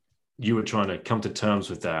when you were trying to come to terms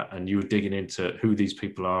with that and you were digging into who these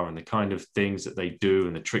people are and the kind of things that they do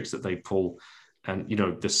and the tricks that they pull and,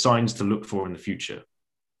 the signs to look for in the future?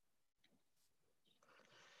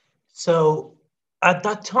 So at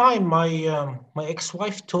that time, my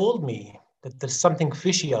ex-wife told me that there's something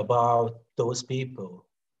fishy about those people.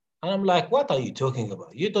 And I'm like, what are you talking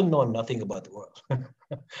about? You don't know nothing about the world.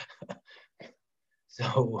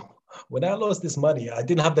 So when I lost this money, I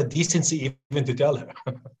didn't have the decency even to tell her.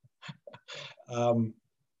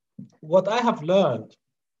 What I have learned,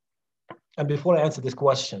 and before I answer this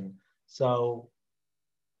question, so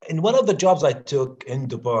in one of the jobs I took in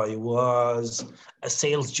Dubai was a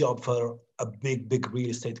sales job for a big real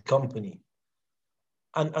estate company.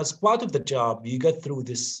 And as part of the job, you get through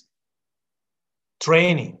this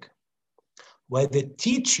training where they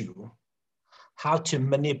teach you how to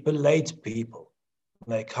manipulate people,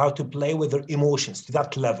 like how to play with their emotions to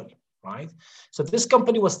that level, right? So this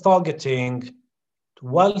company was targeting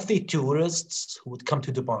wealthy tourists who would come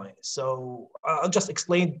to Dubai. So I'll just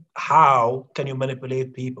explain how can you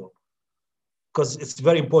manipulate people, because it's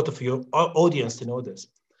very important for your audience to know this.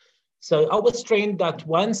 So I was trained that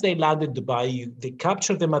once they land in Dubai, they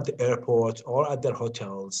capture them at the airport or at their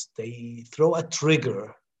hotels. They throw a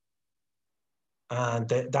trigger, and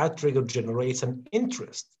that trigger generates an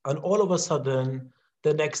interest. And all of a sudden,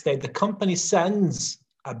 the next day, the company sends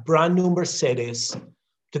a brand new Mercedes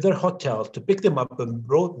to their hotel to pick them up and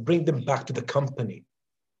bring them back to the company.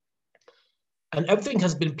 And everything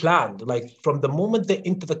has been planned. Like from the moment they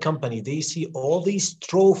enter the company, they see all these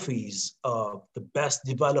trophies of the best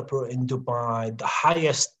developer in Dubai, the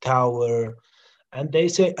highest tower, and they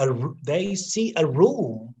see a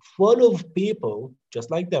room full of people just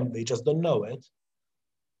like them. They just don't know it.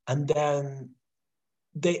 And then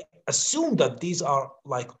they assume that these are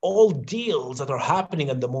like all deals that are happening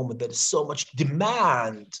at the moment. There is so much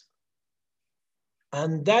demand.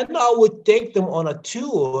 And then I would take them on a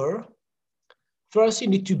tour. First, you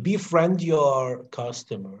need to befriend your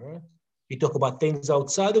customer. You talk about things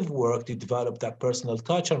outside of work to develop that personal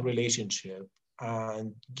touch and relationship,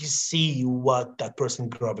 and you see what that person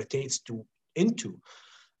gravitates into.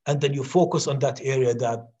 And then you focus on that area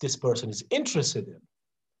that this person is interested in.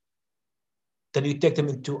 Then you take them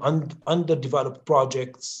into underdeveloped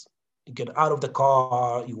projects. You get out of the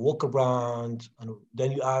car, you walk around, and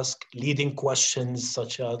then you ask leading questions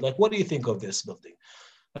such as, like, what do you think of this building?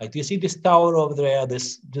 Like, do you see this tower over there,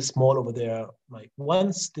 this mall over there? Like,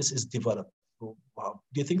 once this is developed, wow,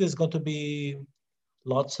 do you think there's going to be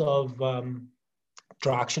lots of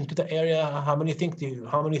traction to the area? How many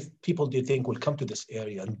people do you think will come to this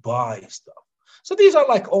area and buy stuff? So these are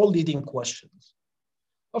like all leading questions.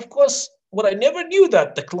 Of course, what I never knew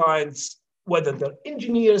that the clients, whether they're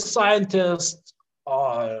engineers, scientists,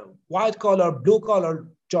 or white collar, blue collar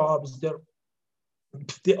jobs,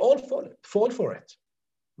 they all fall for it.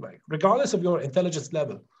 Like, regardless of your intelligence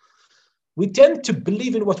level, we tend to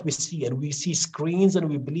believe in what we see, and we see screens and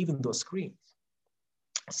we believe in those screens.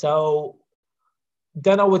 So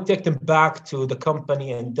then I would take them back to the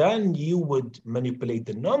company, and then you would manipulate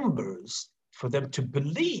the numbers for them to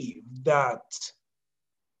believe that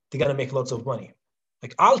they're going to make lots of money.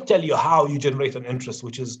 Like, I'll tell you how you generate an interest,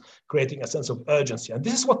 which is creating a sense of urgency. And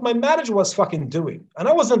this is what my manager was fucking doing. And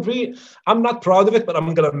I'm not proud of it, but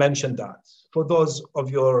I'm going to mention that for those of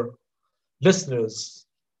your listeners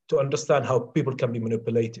to understand how people can be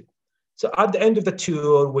manipulated. So at the end of the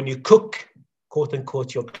tour, when you cook, quote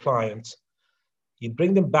unquote, your clients, you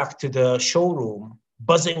bring them back to the showroom,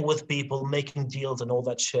 buzzing with people, making deals and all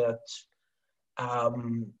that shit.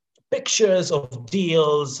 pictures of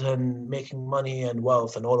deals and making money and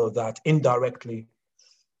wealth and all of that indirectly.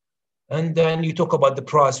 And then you talk about the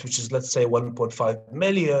price, which is, let's say, 1.5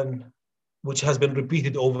 million, which has been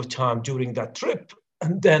repeated over time during that trip.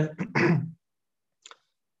 And then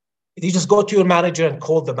you just go to your manager and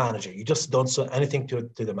call the manager. You just don't say anything to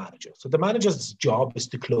the manager. So the manager's job is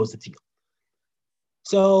to close the deal.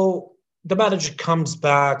 So the manager comes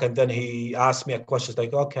back and then he asks me a question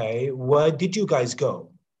like, okay, where did you guys go?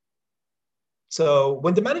 So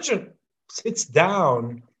when the manager sits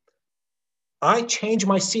down, I change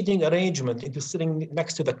my seating arrangement into sitting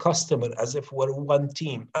next to the customer as if we're one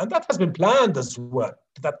team. And that has been planned as well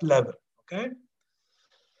to that level, okay?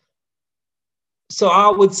 So I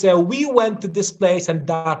would say we went to this place and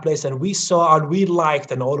that place and we saw and we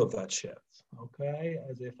liked and all of that shit, okay?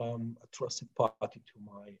 As if I'm a trusted party to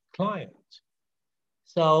my client.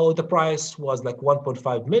 So the price was like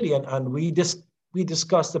 1.5 million and we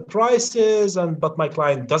discussed the prices, but my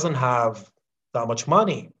client doesn't have that much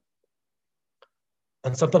money.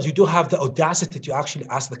 And sometimes you do have the audacity to actually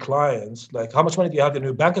ask the clients, like, how much money do you have in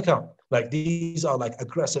your bank account? Like, these are like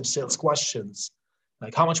aggressive sales questions.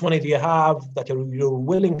 Like, how much money do you have that you're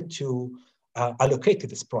willing to allocate to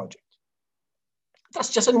this project?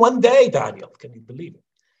 That's just in one day, Daniel. Can you believe it?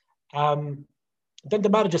 Then the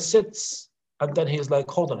manager sits and then he's like,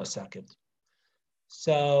 hold on a second.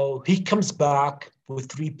 So he comes back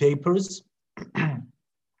with 3 papers. And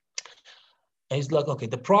he's like, okay,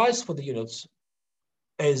 the price for the units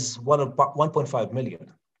is 1.5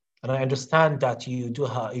 million. And I understand that you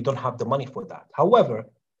don't have the money for that. However,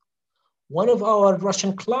 one of our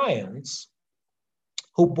Russian clients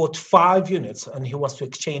who bought 5 units and he wants to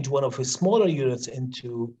exchange one of his smaller units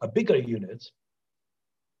into a bigger unit.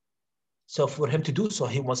 So for him to do so,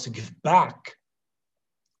 he wants to give back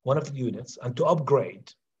one of the units and to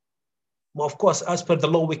upgrade. Well, of course, as per the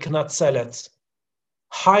law, we cannot sell it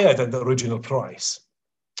higher than the original price.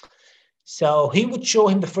 So he would show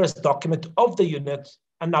him the first document of the unit,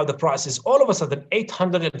 and now the price is all of a sudden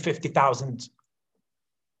 850,000.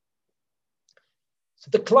 So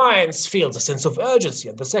the client feels a sense of urgency.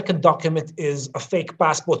 And the second document is a fake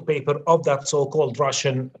passport paper of that so-called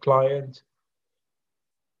Russian client.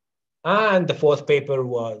 And the fourth paper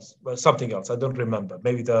was something else. I don't remember.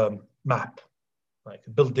 Maybe the map, like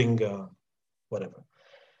building, whatever.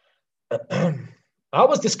 I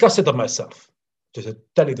was disgusted of myself, to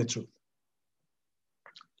tell you the truth.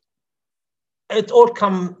 It all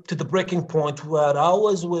come to the breaking point where I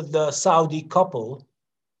was with the Saudi couple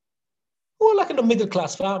who were like in a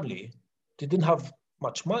middle-class family. They didn't have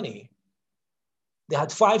much money. They had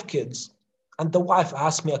 5 kids. And the wife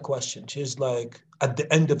asked me a question. She's like, at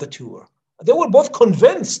the end of the tour, they were both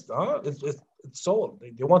convinced. It's all.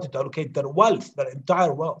 They wanted to allocate their wealth, their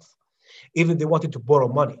entire wealth. Even they wanted to borrow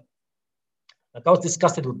money. Like, I was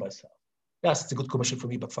disgusted with myself. Yes, it's a good commission for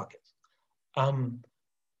me, but fuck it.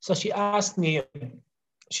 So she asked me,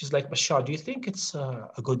 she's like, Bashar, do you think it's a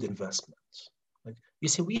good investment? Like, you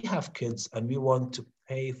see, we have kids and we want to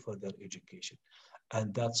pay for their education.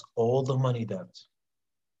 And that's all the money that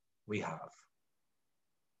we have.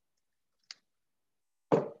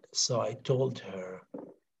 So I told her,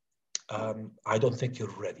 I don't think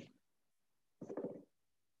you're ready.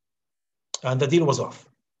 And the deal was off.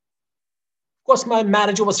 Of course, my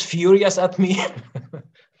manager was furious at me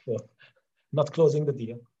for not closing the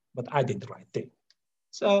deal, but I did the right thing.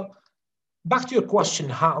 So back to your question,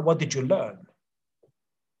 what did you learn?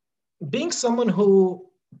 Being someone who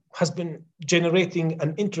has been generating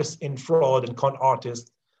an interest in fraud and con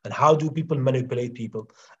artists and how do people manipulate people,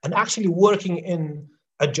 and actually working in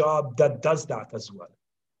a job that does that as well.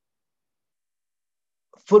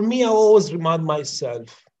 For me, I always remind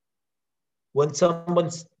myself when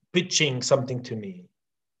someone's pitching something to me,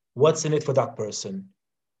 what's in it for that person?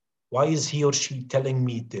 Why is he or she telling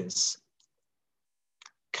me this?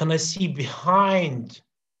 Can I see behind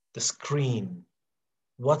the screen?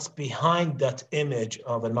 What's behind that image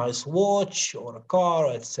of a nice watch or a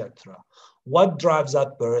car, etc.? What drives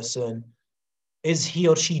that person? Is he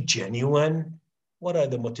or she genuine? What are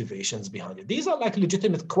the motivations behind it? These are like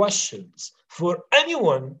legitimate questions for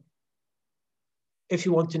anyone if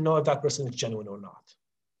you want to know if that person is genuine or not.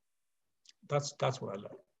 That's what I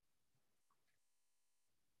learned.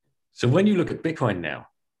 So when you look at Bitcoin now,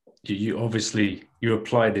 you obviously you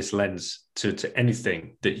apply this lens to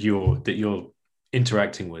anything that you're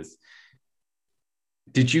interacting with.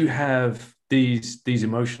 Did you have these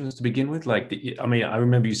emotions to begin with? Like, I mean, I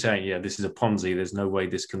remember you saying, yeah, this is a Ponzi. There's no way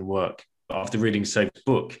this can work. But after reading Saif's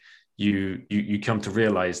book, you come to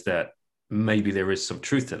realize that maybe there is some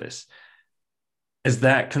truth to this. Has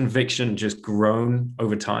that conviction just grown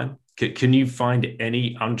over time? Can you find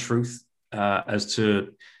any untruth as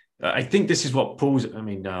to? I think this is what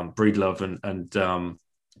Breedlove and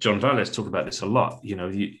John Vallis talk about this a lot. You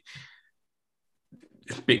know,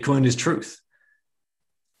 Bitcoin is truth.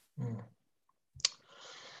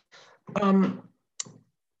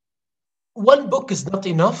 One book is not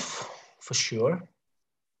enough, for sure.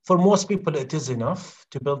 For most people, it is enough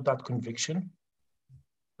to build that conviction.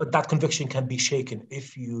 But that conviction can be shaken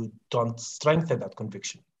if you don't strengthen that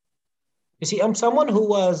conviction. You see, I'm someone who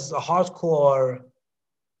was a hardcore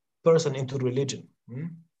person into religion.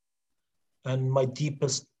 And my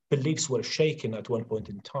deepest beliefs were shaken at one point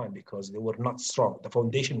in time because they were not strong. The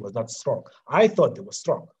foundation was not strong. I thought they were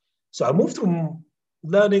strong. So I moved from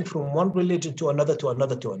learning from one religion to another, to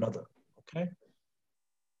another, to another, okay?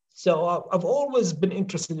 So I've always been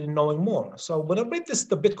interested in knowing more. So when I read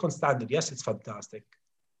the Bitcoin Standard, yes, it's fantastic.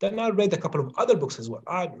 Then I read a couple of other books as well.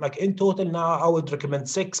 Like in total now, I would recommend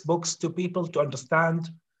 6 books to people to understand.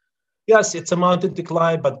 Yes, it's a mountain to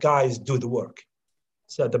climb, but guys, do the work.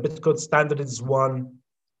 So the Bitcoin Standard is one.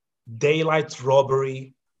 Daylight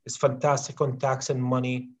Robbery is fantastic on tax and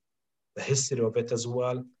money, the history of it as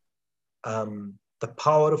well. The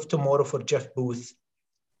Power of Tomorrow for Jeff Booth.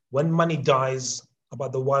 When Money Dies,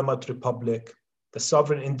 about the Weimar Republic. The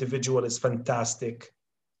Sovereign Individual is fantastic.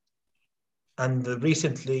 And the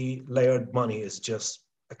recently Layered Money is just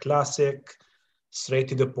a classic, straight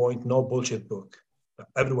to the point, no bullshit book that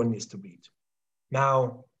everyone needs to read.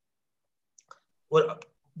 Now,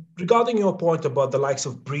 regarding your point about the likes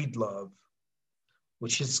of Breedlove,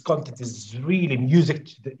 which his content is really music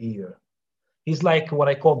to the ear. He's like what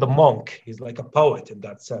I call the monk. He's like a poet in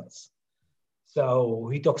that sense. So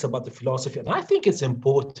he talks about the philosophy, and I think it's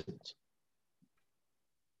important.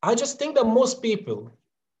 I just think that most people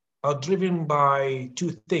are driven by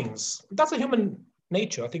 2 things. That's a human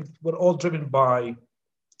nature. I think we're all driven by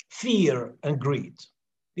fear and greed.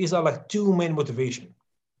 These are like 2 main motivations.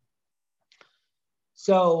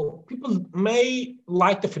 So people may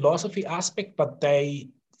like the philosophy aspect, but they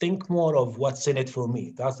think more of what's in it for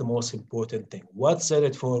me. That's the most important thing. What's in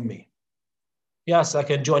it for me? Yes, I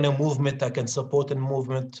can join a movement, I can support a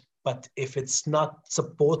movement, but if it's not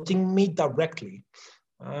supporting me directly,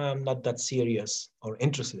 I'm not that serious or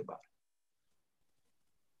interested about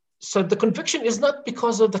it. So the conviction is not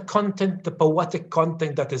because of the content, the poetic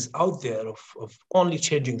content that is out there of only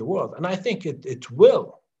changing the world. And I think it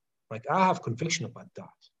will. Like, I have conviction about that.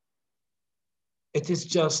 It is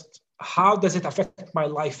just, how does it affect my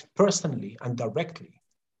life personally and directly?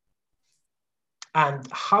 And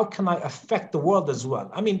how can I affect the world as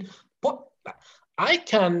well? I mean, I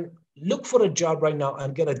can look for a job right now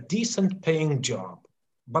and get a decent paying job,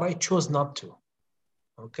 but I chose not to,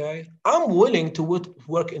 okay? I'm willing to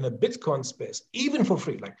work in a Bitcoin space, even for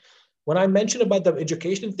free. Like when I mentioned about the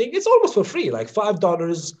education thing, it's almost for free, like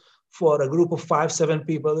 $5 for a group of 5-7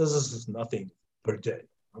 people. This is nothing per day,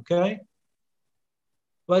 okay?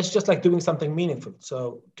 Well, it's just like doing something meaningful.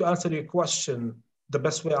 So to answer your question, the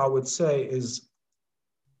best way I would say is,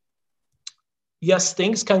 yes,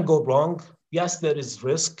 things can go wrong. Yes, there is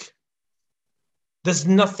risk. There's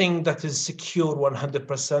nothing that is secure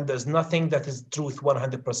 100%. There's nothing that is truth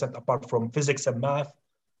 100% apart from physics and math.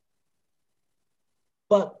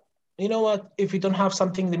 But you know what? If you don't have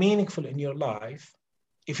something meaningful in your life,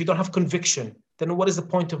 if you don't have conviction, then what is the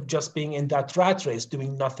point of just being in that rat race,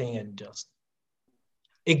 doing nothing and just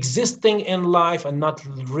existing in life and not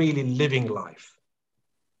really living life?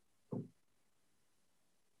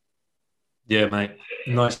 Yeah, mate.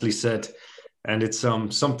 Nicely said. And it's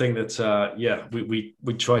something that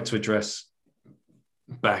we tried to address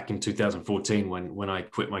back in 2014 when I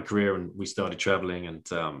quit my career and we started traveling and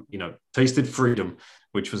tasted freedom,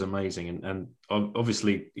 which was amazing. And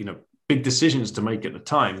obviously, big decisions to make at the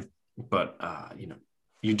time, but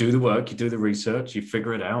you do the work, you do the research, you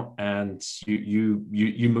figure it out, and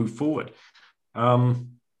you move forward. I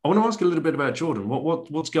want to ask a little bit about Jordan.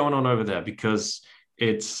 What's going on over there? Because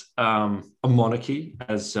it's a monarchy,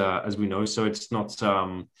 as we know, so it's not.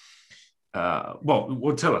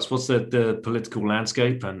 Well, tell us, what's the political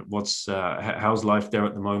landscape and how's life there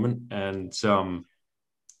at the moment? And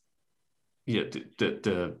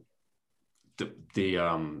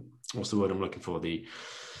the what's the word I'm looking for? The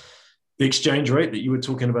exchange rate that you were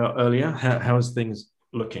talking about earlier. How is things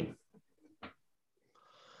looking?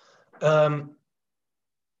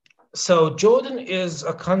 So Jordan is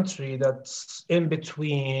a country that's in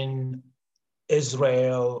between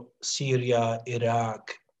Israel, Syria,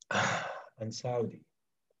 Iraq, and Saudi.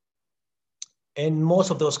 In most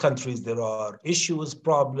of those countries, there are issues,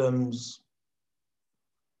 problems,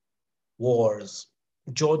 wars,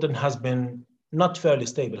 Jordan has been not fairly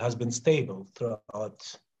stable, has been stable throughout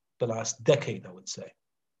the last decade, I would say.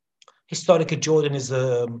 Historically, Jordan is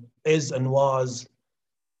and was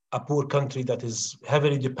a poor country that is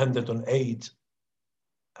heavily dependent on aid.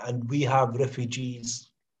 And we have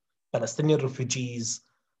refugees, Palestinian refugees,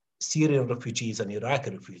 Syrian refugees, and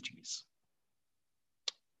Iraqi refugees.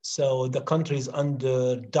 So the country is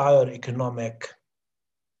under dire economic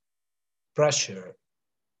pressure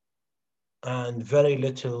and very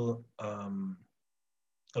little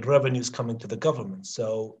revenues coming to the government.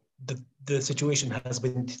 So the situation has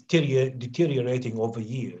been deteriorating over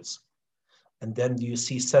years. And then you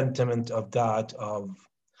see sentiment of that, of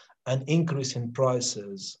an increase in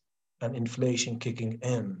prices and inflation kicking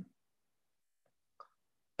in.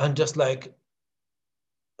 And just like,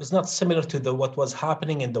 it's not similar to what was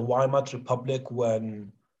happening in the Weimar Republic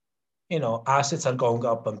when, assets are going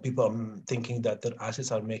up and people are thinking that their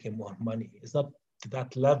assets are making more money. It's not to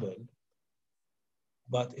that level,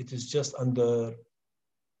 but it is just under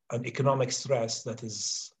an economic stress that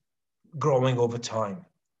is growing over time.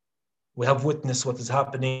 We have witnessed what is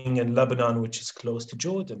happening in Lebanon, which is close to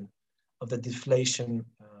Jordan, of the inflation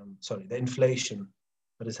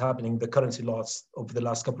that is happening. The currency lost over the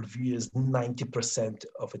last couple of years 90%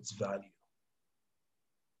 of its value.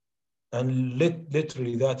 And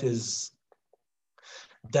literally that is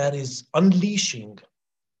unleashing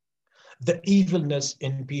the evilness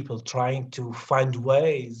in people trying to find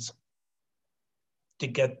ways to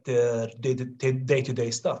get their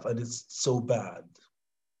day-to-day stuff, and it's so bad.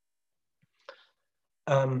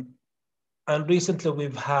 And recently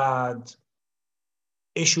we've had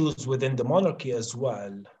issues within the monarchy as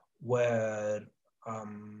well, where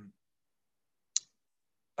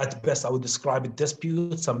at best I would describe it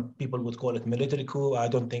dispute. Some people would call it military coup. I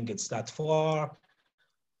don't think it's that far.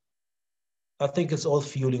 I think it's all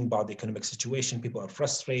fueling by the economic situation. People are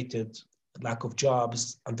frustrated, lack of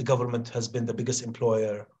jobs, and the government has been the biggest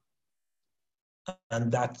employer.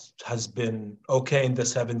 And that has been okay in the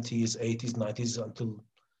 70s, 80s, 90s, until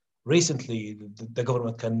recently the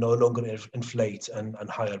government can no longer inflate and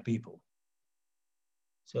hire people.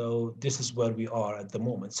 So this is where we are at the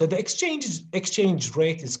moment. So the exchange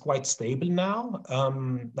rate is quite stable now.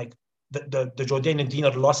 Like the Jordanian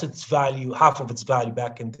dinar lost its value, half of its value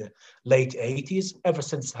back in the late 80s. Ever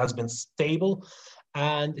since it has been stable,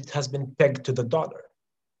 and it has been pegged to the dollar.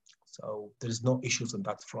 So there's no issues on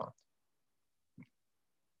that front.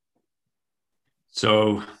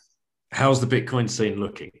 So how's the Bitcoin scene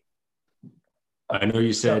looking? I know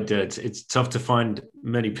you said that it's tough to find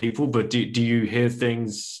many people, but do you hear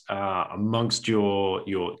things amongst your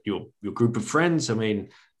group of friends? I mean,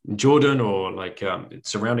 in Jordan or like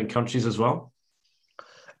surrounding countries as well?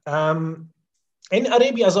 In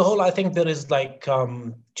Arabia as a whole, I think there is like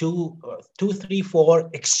 2, 3, 4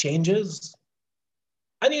 exchanges.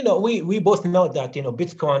 And, we both know that,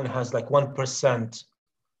 Bitcoin has like 1%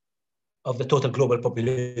 of the total global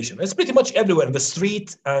population. It's pretty much everywhere in the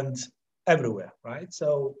street and everywhere, right?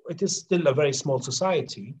 So it is still a very small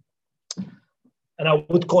society. And I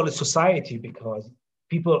would call it society because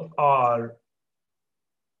people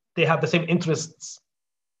they have the same interests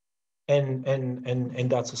in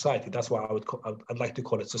that society. That's why I'd like to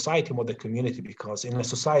call it society more than community, because in a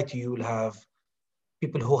society you will have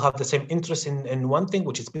people who have the same interest in one thing,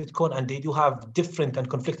 which is Bitcoin, and they do have different and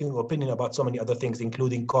conflicting opinion about so many other things,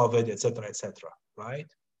 including COVID, et cetera,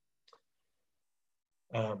 right?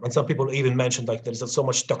 And some people even mentioned like there's so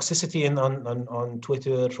much toxicity on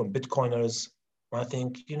Twitter from Bitcoiners. I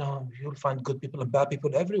think, you'll find good people and bad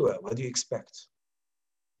people everywhere. What do you expect?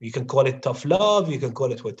 You can call it tough love, you can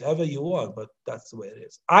call it whatever you want, but that's the way it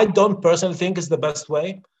is. I don't personally think it's the best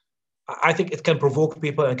way. I think it can provoke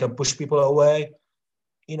people and can push people away.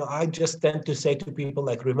 I just tend to say to people,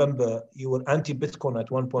 like, remember, you were anti-Bitcoin at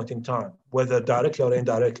one point in time, whether directly or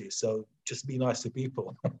indirectly. So just be nice to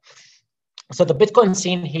people. So the Bitcoin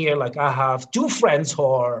scene here, like I have 2 friends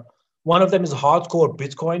one of them is a hardcore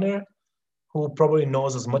Bitcoiner who probably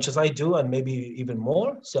knows as much as I do and maybe even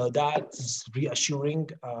more. So that's reassuring.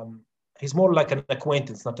 He's more like an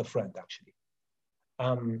acquaintance, not a friend, actually.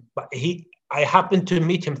 But I happened to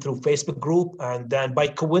meet him through Facebook group, and then by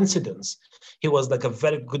coincidence, he was like a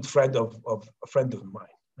very good friend of a friend of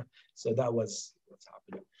mine. So that was what's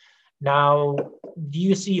happening. Now,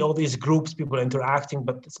 you see all these groups, people interacting,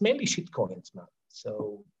 but it's mainly shitcoins, man.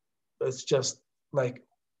 So it's just like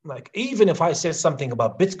even if I say something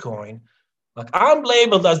about Bitcoin, like I'm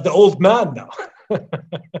labeled as the old man now.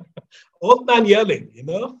 Old man yelling,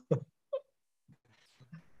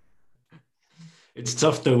 It's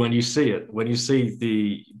tough though when you see it,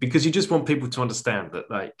 because you just want people to understand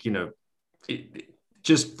that, like,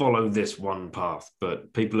 just follow this one path,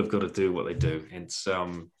 but people have got to do what they do.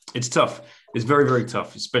 It's tough. It's very, very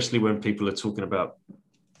tough, especially when people are talking about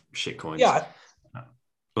shit coins. Yeah.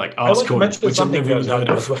 Like I want to Arscoin, mention which I've something never even there heard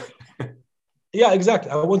as of. well. Yeah,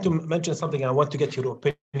 exactly. I want to mention something. And I want to get your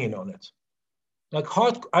opinion on it. Like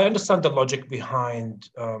I understand the logic behind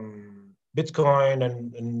Bitcoin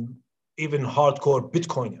and even hardcore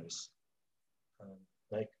Bitcoiners,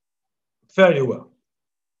 like fairly well.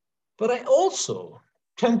 But I also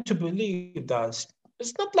tend to believe that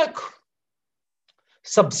it's not like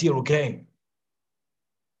sub-zero game.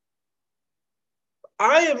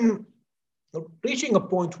 I am reaching a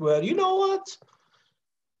point where, you know what?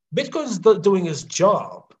 Bitcoin's doing its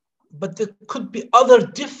job, but there could be other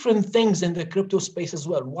different things in the crypto space as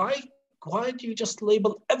well. Why do you just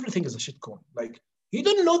label everything as a shitcoin? Like, you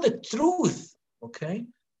don't know the truth, okay?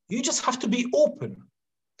 You just have to be open.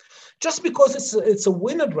 Just because it's a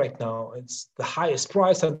winner right now, it's the highest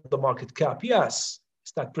price and the market cap. Yes,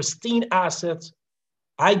 it's that pristine asset.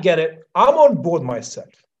 I get it. I'm on board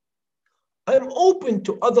myself. I'm open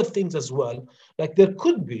to other things as well. Like there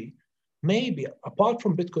could be, maybe apart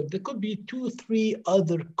from Bitcoin, there could be 2-3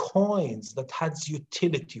 other coins that has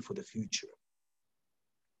utility for the future.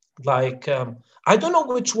 Like, I don't know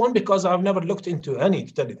which one because I've never looked into any,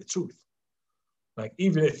 to tell you the truth. Like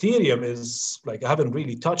even Ethereum is like, I haven't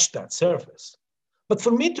really touched that surface. But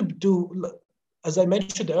for me to do, as I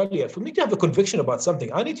mentioned earlier, for me to have a conviction about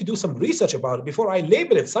something, I need to do some research about it before I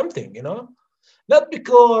label it something, you know? Not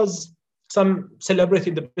because some celebrity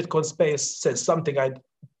in the Bitcoin space says something, I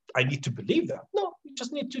need to believe that. No, you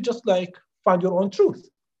just need to just like find your own truth.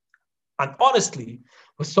 And honestly,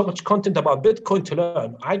 with so much content about Bitcoin to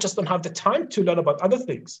learn, I just don't have the time to learn about other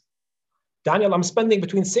things. Daniel, I'm spending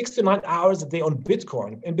between 6 to 9 hours a day on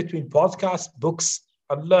Bitcoin, in between podcasts, books,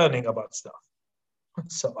 and learning about stuff.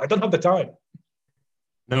 So I don't have the time.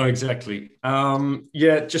 No, exactly.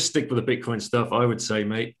 Yeah, just stick with the Bitcoin stuff, I would say,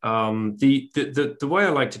 mate. The way I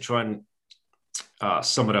like to try and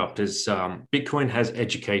sum it up is Bitcoin has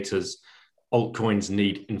educators, altcoins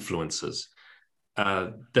need influencers.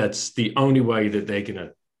 That's the only way that they're going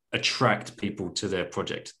to attract people to their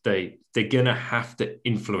project. They're going to have to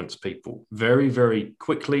influence people very, very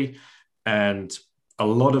quickly. And a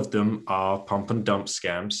lot of them are pump and dump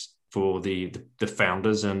scams for the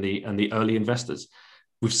founders and the early investors.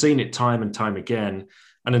 We've seen it time and time again.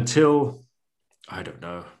 And until, I don't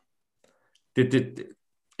know,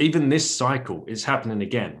 even this cycle is happening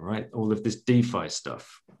again, right? All of this DeFi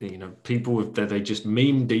stuff, you know, people that they just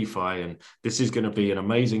meme DeFi and this is going to be an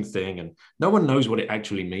amazing thing. And no one knows what it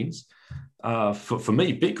actually means. For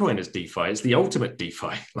me, Bitcoin is DeFi. It's the ultimate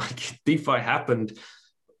DeFi. Like DeFi happened,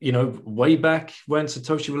 you know, way back when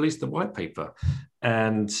Satoshi released the white paper.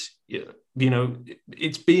 And, you know,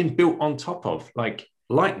 it's being built on top of like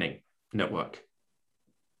Lightning Network.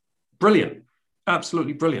 Brilliant.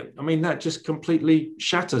 Absolutely brilliant. I mean, that just completely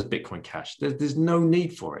shatters Bitcoin Cash. There's no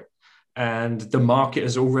need for it. And the market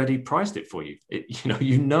has already priced it for you.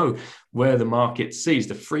 You know where the market sees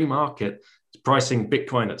the free market is pricing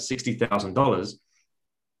Bitcoin at $60,000.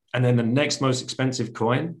 And then the next most expensive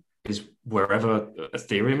coin is wherever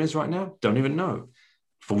Ethereum is right now. Don't even know.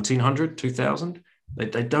 1,400, 2,000.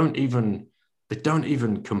 They don't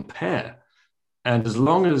even compare. And as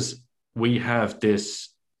long as we have this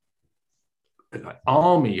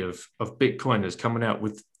army of Bitcoiners coming out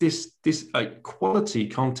with this quality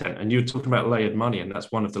content, and you're talking about Layered Money, and that's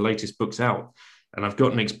one of the latest books out. And I've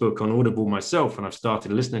got Nick's book on Audible myself, and I've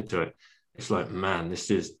started listening to it. It's like, man, this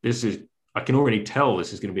is. I can already tell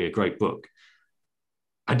this is going to be a great book.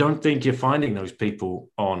 I don't think you're finding those people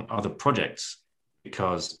on other projects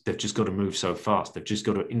because they've just got to move so fast. They've just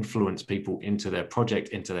got to influence people into their project,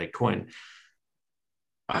 into their coin.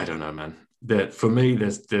 I don't know, man. For me,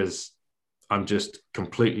 I'm just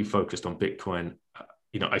completely focused on Bitcoin.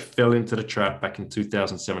 You know, I fell into the trap back in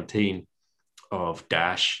 2017 of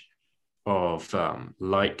Dash, of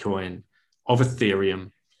Litecoin, of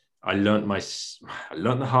Ethereum. I learned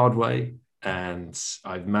the hard way, and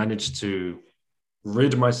I've managed to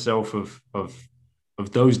rid myself of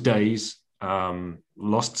those days. I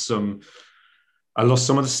lost some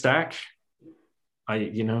of the stack.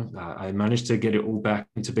 I managed to get it all back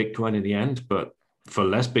into Bitcoin in the end, but for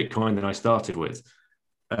less Bitcoin than I started with.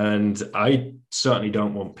 And I certainly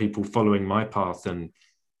don't want people following my path, and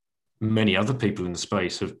many other people in the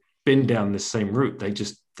space have been down this same route.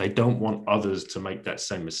 They don't want others to make that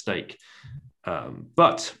same mistake.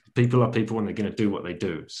 But people are people and they're going to do what they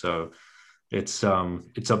do. So it's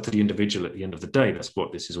up to the individual at the end of the day. That's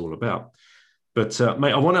what this is all about. But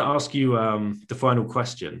mate, I want to ask you the final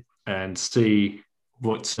question and see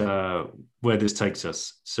where this takes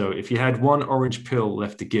us. So if you had one orange pill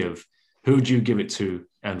left to give, who would you give it to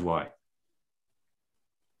and why?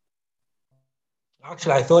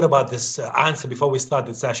 Actually, I thought about this answer before we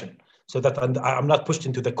started the session, so that I'm not pushed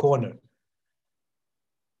into the corner.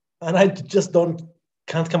 And I just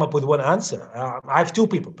can't come up with one answer. I have two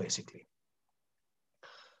people, basically.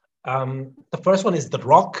 The first one is The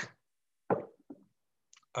Rock,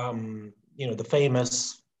 the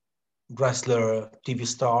famous wrestler, TV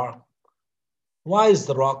star. Why is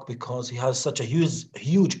The Rock? Because he has such a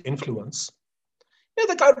huge influence.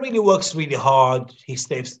 The guy really works really hard. He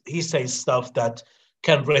says stuff that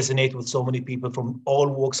can resonate with so many people from all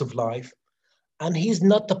walks of life. And he's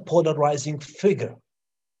not a polarizing figure.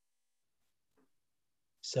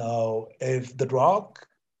 So if The Rock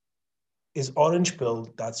is orange pill,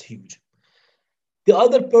 that's huge. The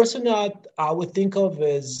other person that I would think of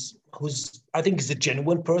who's I think is a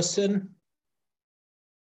genuine person,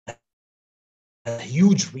 a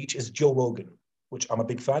huge reach, is Joe Rogan, which I'm a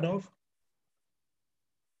big fan of.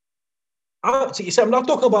 I'm not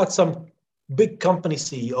talking about some big company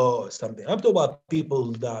CEO or something. I'm talking about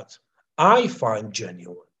people that I find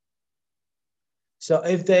genuine. So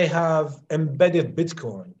if they have embedded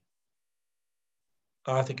Bitcoin,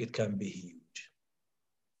 I think it can be huge.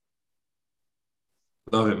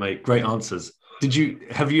 Love it, mate. Great answers.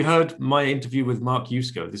 Have you heard my interview with Mark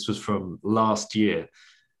Yusko? This was from last year.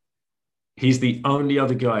 He's the only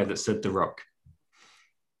other guy that said The Rock.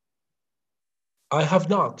 I have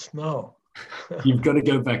not, no. You've got to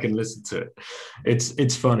go back and listen to it.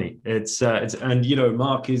 It's funny. It's and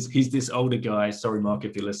Mark he's this older guy. Sorry, Mark,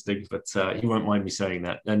 if you're listening, but he won't mind me saying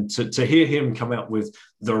that. And to hear him come out with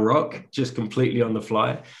The Rock just completely on the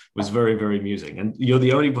fly was very, very amusing. And you're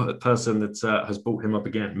the only person that has brought him up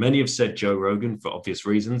again. Many have said Joe Rogan for obvious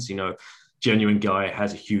reasons. Genuine guy,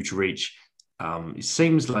 has a huge reach. It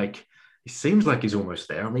seems like he's almost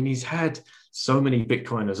there. I mean, he's had so many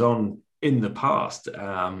Bitcoiners on in the past,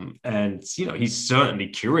 and he's certainly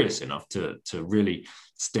curious enough to really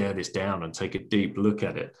stare this down and take a deep look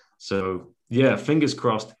at it. So yeah, fingers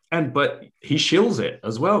crossed. But he shills it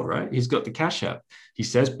as well, right? He's got the Cash App. He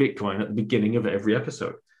says Bitcoin at the beginning of every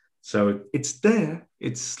episode, so it's there.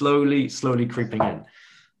 It's slowly creeping in.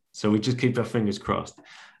 So we just keep our fingers crossed.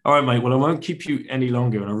 All right, mate. Well, I won't keep you any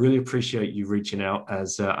longer, and I really appreciate you reaching out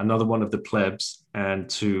as another one of the plebs and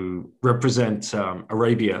to represent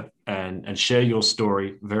Arabia and share your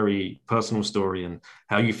story, very personal story, and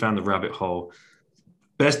how you found the rabbit hole.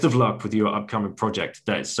 Best of luck with your upcoming project.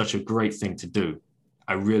 That is such a great thing to do.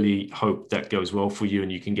 I really hope that goes well for you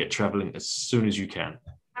and you can get traveling as soon as you can.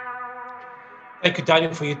 Thank you,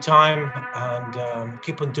 Daniel, for your time, and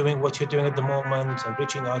keep on doing what you're doing at the moment and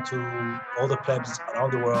reaching out to all the plebs around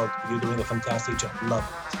the world. You're doing a fantastic job. Love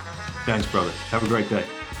it. Thanks, brother. Have a great day.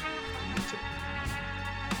 You too.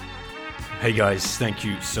 Hey guys, thank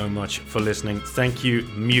you so much for listening. Thank you,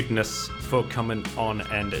 Mutinous, for coming on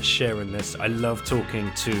and sharing this. I love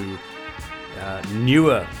talking to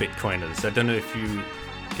newer Bitcoiners. I don't know if you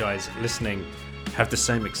guys listening have the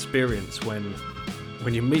same experience when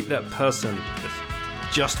you meet that person that's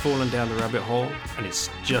just fallen down the rabbit hole and it's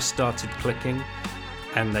just started clicking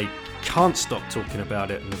and they can't stop talking about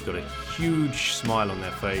it and they've got a huge smile on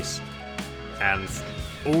their face and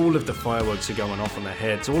all of the fireworks are going off on their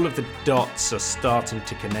heads, all of the dots are starting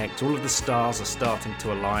to connect, all of the stars are starting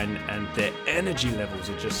to align and their energy levels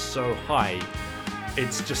are just so high.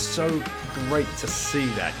 It's just so great to see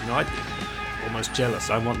that. I'm almost jealous.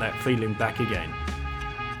 I want that feeling back again.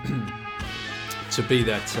 To be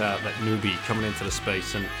that newbie coming into the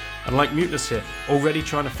space and like Mutinous here, already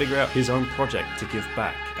trying to figure out his own project to give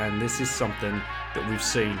back. And this is something that we've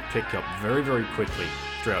seen pick up very, very quickly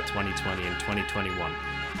throughout 2020 and 2021.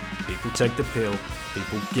 People take the pill,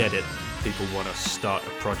 people get it, people want to start a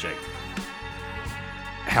project.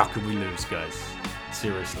 How could we lose, guys?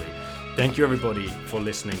 Seriously. Thank you everybody for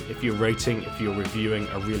listening. If you're rating, if you're reviewing,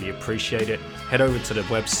 I really appreciate it. Head over to the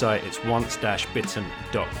website, it's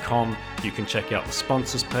once-bitten.com. You can check out the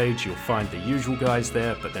sponsors page, you'll find the usual guys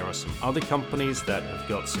there, but there are some other companies that have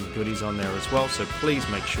got some goodies on there as well, so please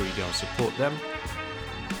make sure you go and support them.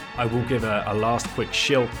 I will give a last quick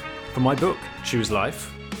shill for my book, Choose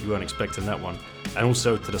Life. You weren't expecting that one. And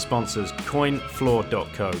also to the sponsors,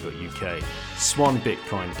 coinfloor.co.uk,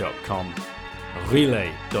 swanbitcoin.com,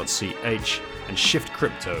 relay.ch and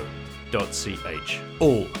shiftcrypto.ch,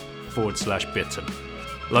 all /bitten.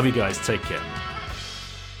 Love you guys, take care.